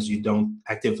as long as you don't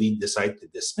actively decide to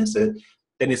dismiss it,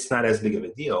 then it's not as big of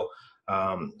a deal.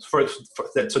 So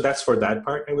that's for that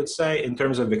part, I would say. In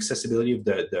terms of accessibility of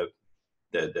the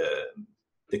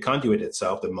conduit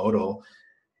itself, the modal,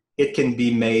 it can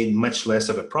be made much less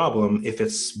of a problem if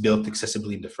it's built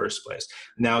accessibly in the first place.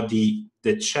 Now, the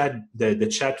chat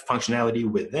functionality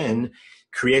within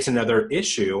creates another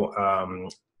issue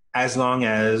as long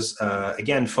as,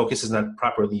 again, focus is not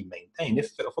properly maintained.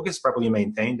 If focus is properly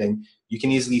maintained, then you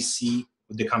can easily see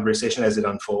the conversation as it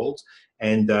unfolds,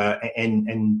 and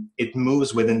it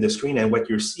moves within the screen, and what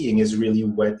you're seeing is really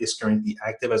what is currently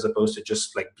active, as opposed to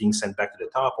just like being sent back to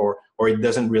the top, or it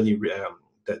doesn't really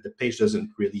the page doesn't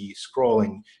really scroll,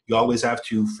 and you always have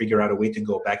to figure out a way to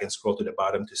go back and scroll to the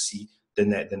bottom to see the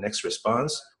next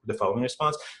response, the following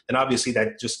response. Then obviously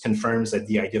that just confirms that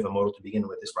the idea of a modal to begin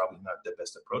with is probably not the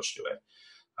best approach to it.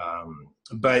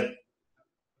 But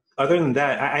other than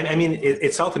that, I mean,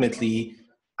 it's ultimately,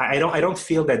 I don't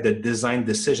feel that the design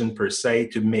decision per se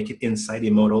to make it inside a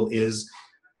modal is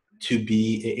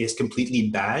completely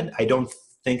bad. I don't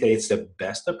think that it's the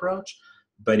best approach,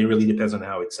 but it really depends on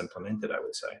how it's implemented, I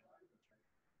would say.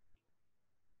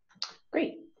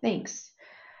 Great, thanks.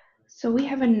 So we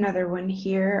have another one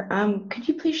here. Could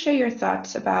you please share your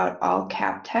thoughts about all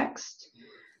cap text,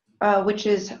 which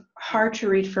is hard to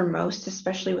read for most,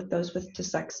 especially with those with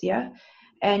dyslexia,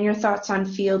 and your thoughts on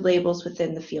field labels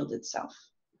within the field itself?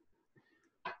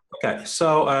 Okay,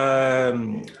 so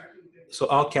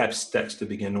all caps text to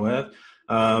begin with.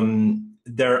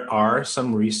 There is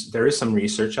some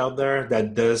research out there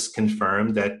that does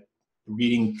confirm that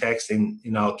reading text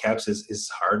in all caps is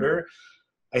harder.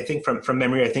 I think from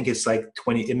memory, I think it's like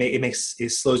 20.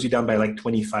 It slows you down by like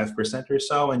 25% or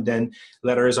so, and then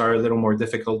letters are a little more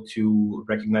difficult to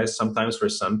recognize sometimes for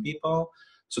some people.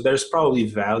 So there's probably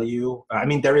value. I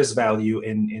mean, there is value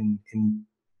in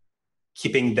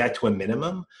keeping that to a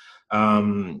minimum.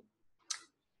 I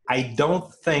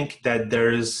don't think that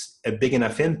there's a big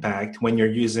enough impact when you're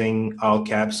using all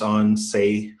caps on,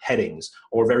 say, headings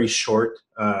or very short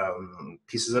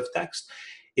pieces of text.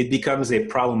 It becomes a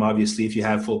problem, obviously, if you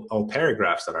have all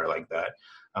paragraphs that are like that.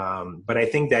 But I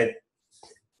think that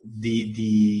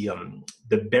the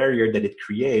barrier that it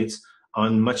creates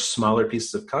on much smaller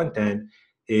pieces of content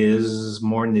is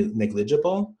more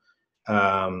negligible.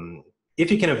 If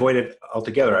you can avoid it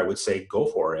altogether, I would say go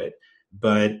for it.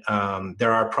 But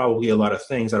there are probably a lot of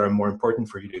things that are more important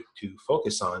for you to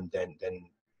focus on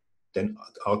than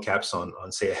all caps on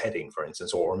say a heading, for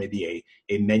instance, or maybe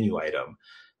a menu item.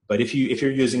 But if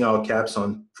you're using all caps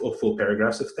on full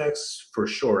paragraphs of text, for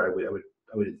sure,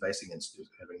 I would advise against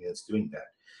doing that.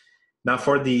 Now,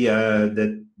 for the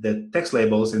text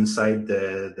labels inside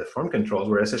the form controls,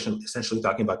 we're essentially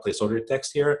talking about placeholder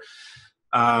text here.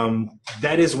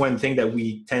 That is one thing that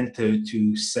we tend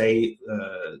to say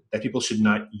that people should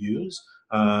not use.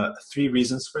 3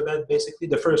 reasons for that, basically.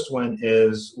 The first one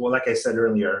is, well, like I said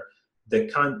earlier, the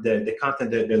content,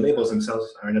 the labels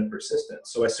themselves are not persistent.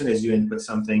 So as soon as you input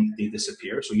something, they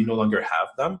disappear. So you no longer have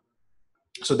them.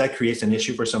 So that creates an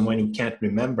issue for someone who can't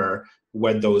remember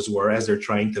what those were as they're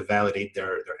trying to validate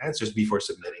their answers before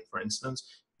submitting, for instance.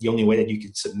 The only way that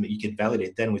you could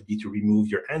validate then would be to remove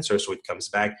your answer so it comes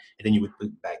back, and then you would put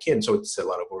it back in. So it's a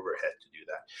lot of overhead to do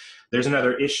that. There's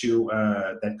another issue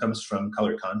that comes from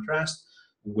color contrast,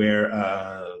 where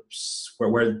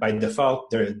by default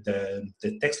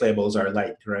the text labels are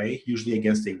light gray, usually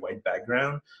against a white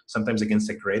background, sometimes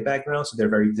against a gray background, so they're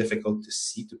very difficult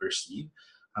to perceive.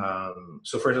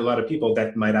 So for a lot of people,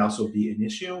 that might also be an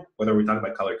issue, whether we're talking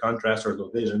about color contrast or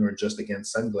low vision or just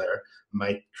against sun glare,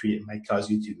 might cause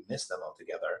you to miss them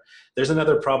altogether. There's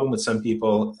another problem with some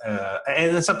people,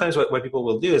 and then sometimes what people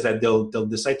will do is that they'll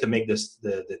decide to make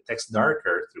the text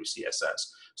darker through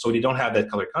CSS, so they don't have that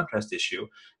color contrast issue.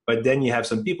 But then you have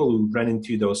some people who run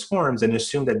into those forms and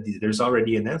assume that there's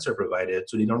already an answer provided,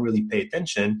 so they don't really pay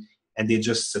attention and they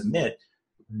just submit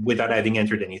without having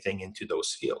entered anything into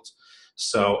those fields.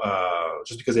 So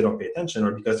just because they don't pay attention,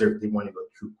 or because they want to go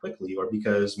through quickly, or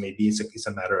because maybe it's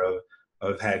a matter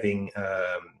of having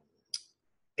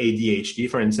ADHD,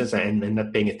 for instance, and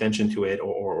not paying attention to it,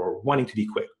 or wanting to be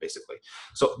quick, basically.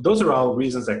 So those are all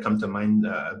reasons that come to mind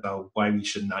about why we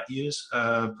should not use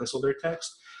placeholder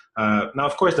text. Now,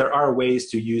 of course, there are ways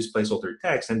to use placeholder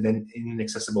text and then in an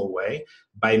accessible way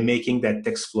by making that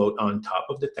text float on top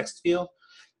of the text field.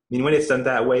 I mean, when it's done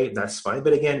that way, that's fine.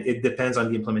 But again, it depends on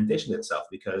the implementation itself,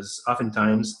 because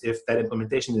oftentimes if that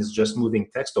implementation is just moving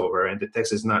text over and the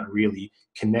text is not really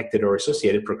connected or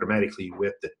associated programmatically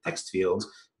with the text fields,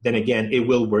 then again, it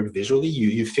will work visually.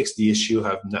 You fix the issue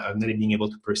of not being able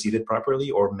to perceive it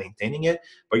properly or maintaining it,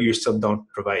 but you're still not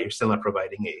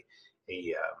providing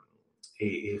a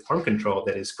form control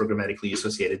that is programmatically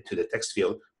associated to the text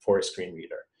field for a screen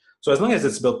reader. So as long as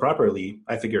it's built properly,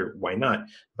 I figure why not?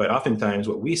 But oftentimes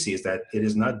what we see is that it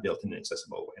is not built in an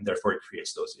accessible way, and therefore it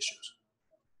creates those issues.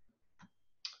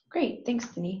 Great, thanks,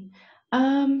 Denis.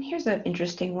 Here's an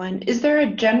interesting one. Is there a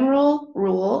general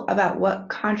rule about what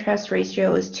contrast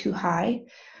ratio is too high?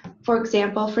 For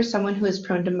example, for someone who is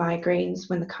prone to migraines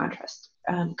when the contrast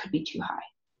could be too high.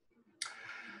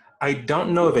 I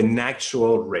don't know of an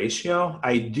actual ratio.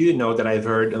 I do know that I've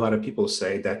heard a lot of people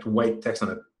say that white text on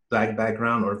a black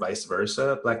background or vice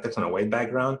versa, black text on a white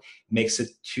background makes it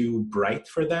too bright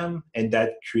for them, and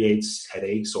that creates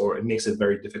headaches or it makes it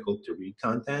very difficult to read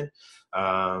content.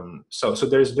 So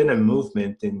there's been a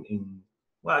movement in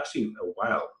well, actually a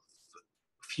while,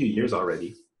 a few years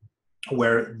already,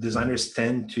 where designers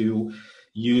tend to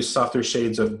use softer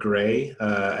shades of gray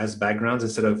as backgrounds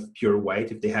instead of pure white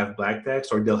if they have black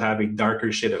text, or they'll have a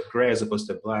darker shade of gray as opposed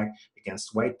to black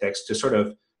against white text to sort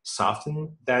of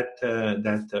soften that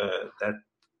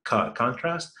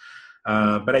contrast.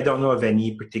 But I don't know of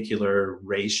any particular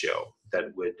ratio that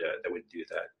would do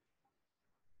that.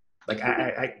 Like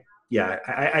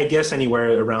I guess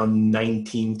anywhere around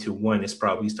 19:1 is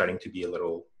probably starting to be a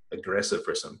little aggressive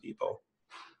for some people.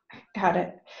 Got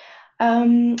it.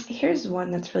 Here's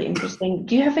one that's really interesting.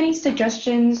 Do you have any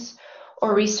suggestions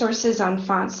or resources on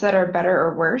fonts that are better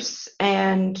or worse?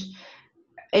 And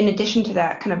in addition to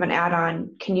that, kind of an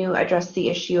add-on, can you address the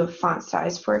issue of font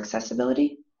size for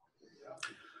accessibility?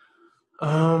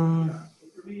 The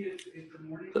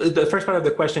first part of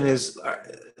the question is,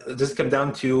 does it come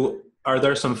down to, are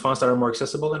there some fonts that are more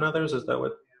accessible than others? Is that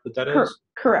what that is?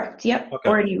 Correct, yep. Okay.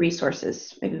 Or any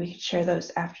resources. Maybe we could share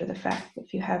those after the fact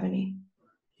if you have any.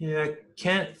 Yeah, I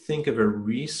can't think of a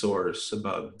resource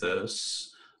about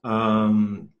this.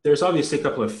 There's obviously a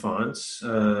couple of fonts,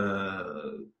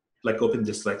 like Open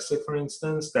Dyslexic, for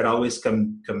instance, that always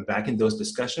come back in those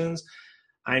discussions.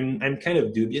 I'm kind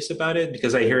of dubious about it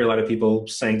because I hear a lot of people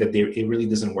saying that it really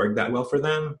doesn't work that well for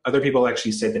them. Other people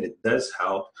actually say that it does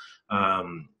help.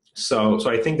 So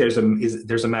I think there's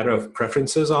a matter of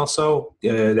preferences also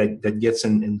that gets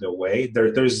in the way.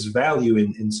 There's value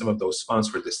in some of those fonts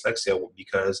for dyslexia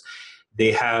because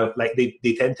they have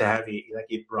they tend to have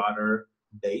a broader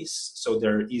base, so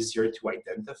they're easier to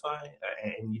identify,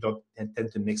 and you don't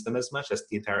tend to mix them as much. That's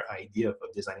the entire idea of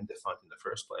designing the font in the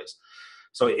first place.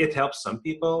 So it helps some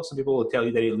people. Some people will tell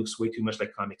you that it looks way too much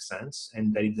like Comic Sans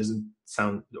and that it doesn't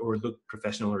sound or look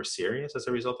professional or serious as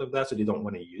a result of that, so they don't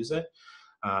want to use it.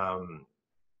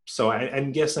 So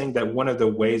I'm guessing that one of the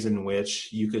ways in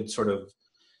which you could sort of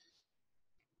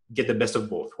get the best of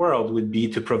both worlds would be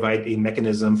to provide a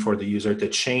mechanism for the user to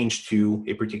change to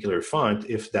a particular font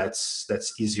if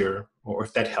that's easier or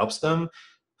if that helps them.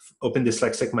 Open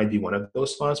Dyslexic might be one of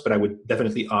those fonts, but I would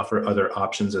definitely offer other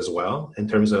options as well in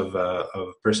terms of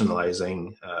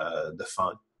personalizing the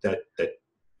font that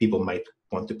people might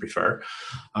want to prefer.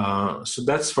 So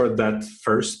that's for that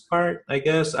first part, I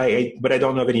guess. But I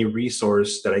don't know of any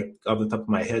resource that off the top of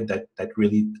my head that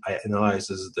really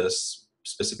analyzes this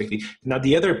specifically. Now,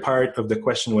 the other part of the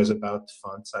question was about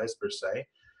font size per se.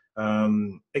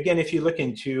 Again, if you look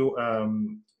into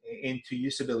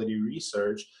usability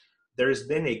research, there's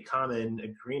been a common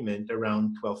agreement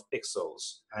around 12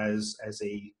 pixels as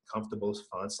a comfortable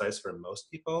font size for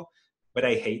most people. But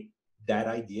I hate that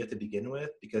idea to begin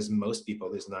with because most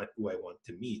people is not who I want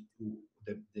to meet.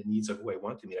 The needs of who I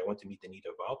want to meet. I want to meet the needs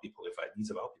of all people if I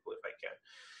can.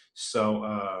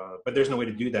 So, but there's no way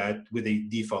to do that with a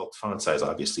default font size.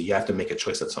 Obviously, you have to make a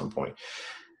choice at some point.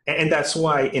 And that's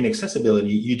why in accessibility,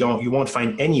 you won't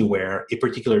find anywhere a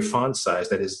particular font size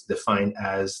that is defined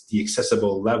as the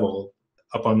accessible level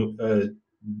upon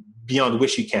beyond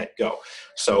which you can't go.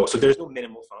 So there's no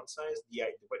minimal font size.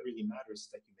 What really matters is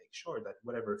that you make sure that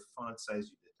whatever font size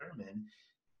you determine,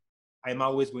 I'm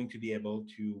always going to be able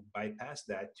to bypass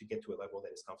that to get to a level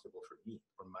that is comfortable for me,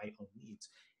 for my own needs.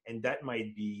 And that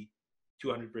might be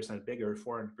 200% bigger,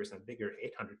 400% bigger,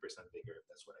 800% bigger, if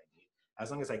that's what I need. as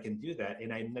long as I can do that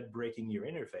and I'm not breaking your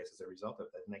interface as a result of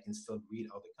that, and I can still read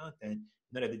all the content,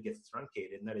 none of it gets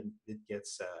truncated, none of it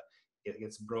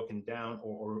gets broken down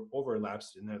or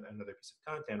overlaps to another piece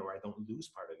of content, or I don't lose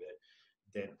part of it,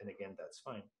 then again, that's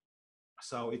fine.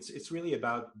 So it's really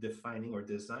about defining or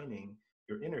designing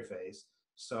your interface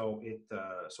so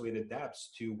it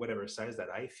adapts to whatever size that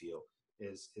I feel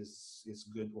is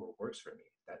good or works for me.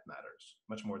 That matters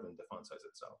much more than the font size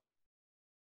itself.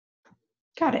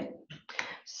 Got it.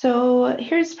 So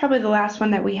here's probably the last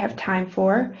one that we have time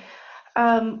for.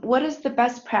 What is the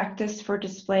best practice for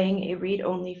displaying a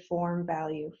read-only form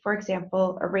value? For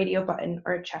example, a radio button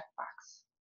or a checkbox.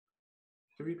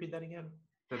 Can you repeat that again?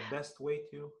 The best way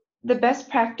to? The best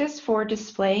practice for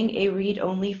displaying a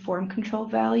read-only form control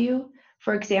value,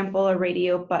 for example, a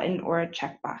radio button or a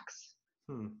checkbox.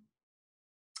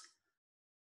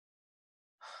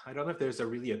 I don't know if there's a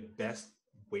best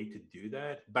way to do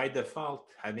that. By default,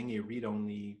 having a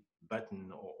read-only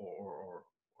button or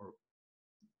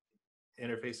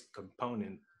interface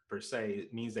component per se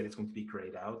means that it's going to be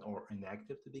grayed out or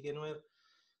inactive to begin with.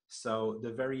 So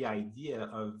the very idea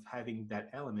of having that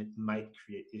element might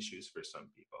create issues for some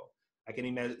people. I can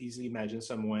easily imagine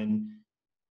someone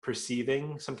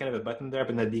perceiving some kind of a button there,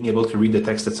 but not being able to read the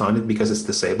text that's on it because it's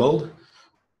disabled,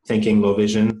 thinking low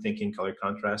vision, thinking color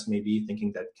contrast, maybe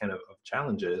thinking that kind of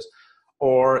challenges.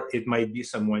 Or it might be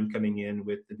someone coming in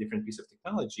with a different piece of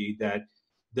technology that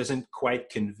doesn't quite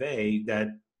convey that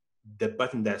the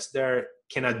button that's there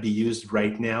cannot be used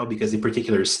right now because a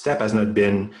particular step has not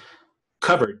been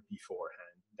covered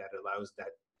beforehand that allows that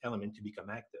element to become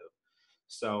active.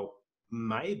 So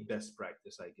my best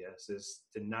practice, I guess, is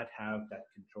to not have that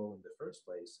control in the first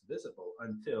place visible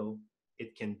until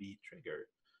it can be triggered.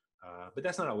 But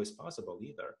that's not always possible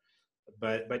either.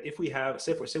 But if we have,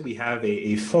 say we have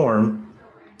a form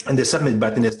and the submit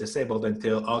button is disabled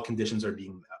until all conditions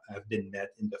have been met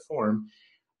in the form,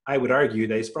 I would argue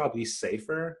that it's probably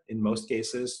safer in most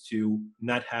cases to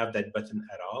not have that button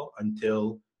at all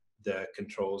until the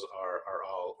controls are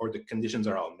all, or the conditions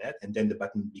are all met, and then the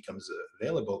button becomes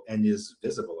available and is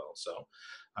visible also.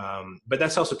 But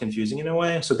that's also confusing in a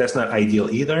way, so that's not ideal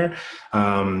either,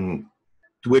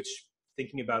 which,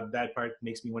 thinking about that part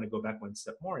makes me want to go back one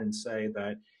step more and say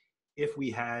that if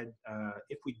we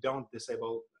don't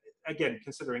disable, again,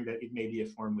 considering that it may be a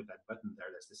form with that button there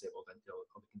that's disabled until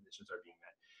all the conditions are being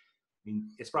met, I mean,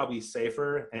 it's probably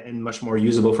safer and much more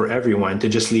usable for everyone to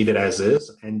just leave it as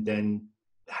is, and then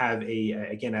have a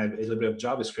little bit of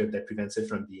JavaScript that prevents it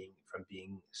from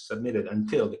being submitted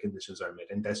until the conditions are met,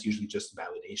 and that's usually just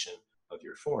validation of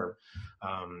your form.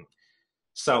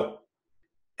 So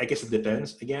I guess it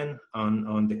depends again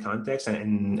on the context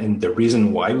and the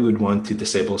reason why we would want to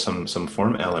disable some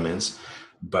form elements,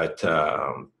 but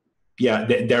yeah,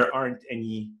 there aren't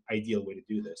any ideal way to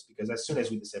do this, because as soon as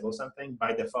we disable something,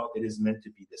 by default, it is meant to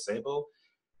be disabled,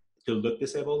 to look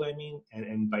disabled, I mean,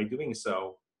 and by doing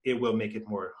so, it will make it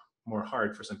more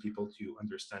hard for some people to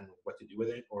understand what to do with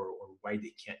it or why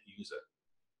they can't use it.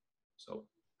 So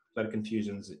a lot of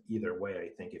confusions either way, I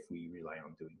think, if we rely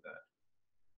on doing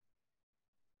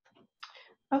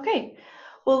that. Okay.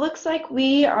 Well, looks like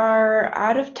we are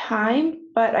out of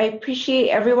time, but I appreciate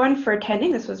everyone for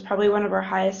attending. This was probably one of our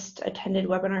highest attended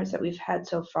webinars that we've had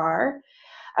so far.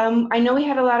 I know we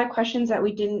had a lot of questions that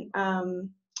we didn't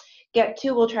get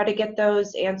to. We'll try to get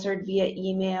those answered via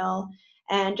email.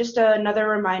 And just another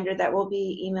reminder that we'll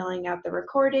be emailing out the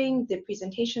recording, the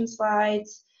presentation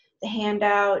slides, the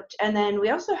handout, and then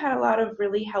we also had a lot of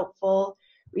really helpful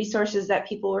resources that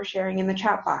people were sharing in the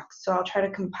chat box. So I'll try to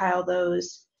compile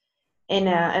those in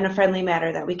a friendly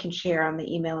manner that we can share on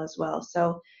the email as well.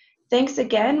 So thanks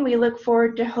again. We look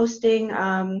forward to hosting,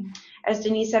 as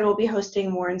Denis said, we'll be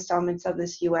hosting more installments of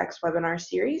this UX webinar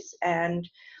series, and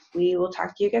we will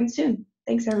talk to you again soon.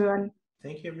 Thanks, everyone.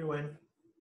 Thank you, everyone.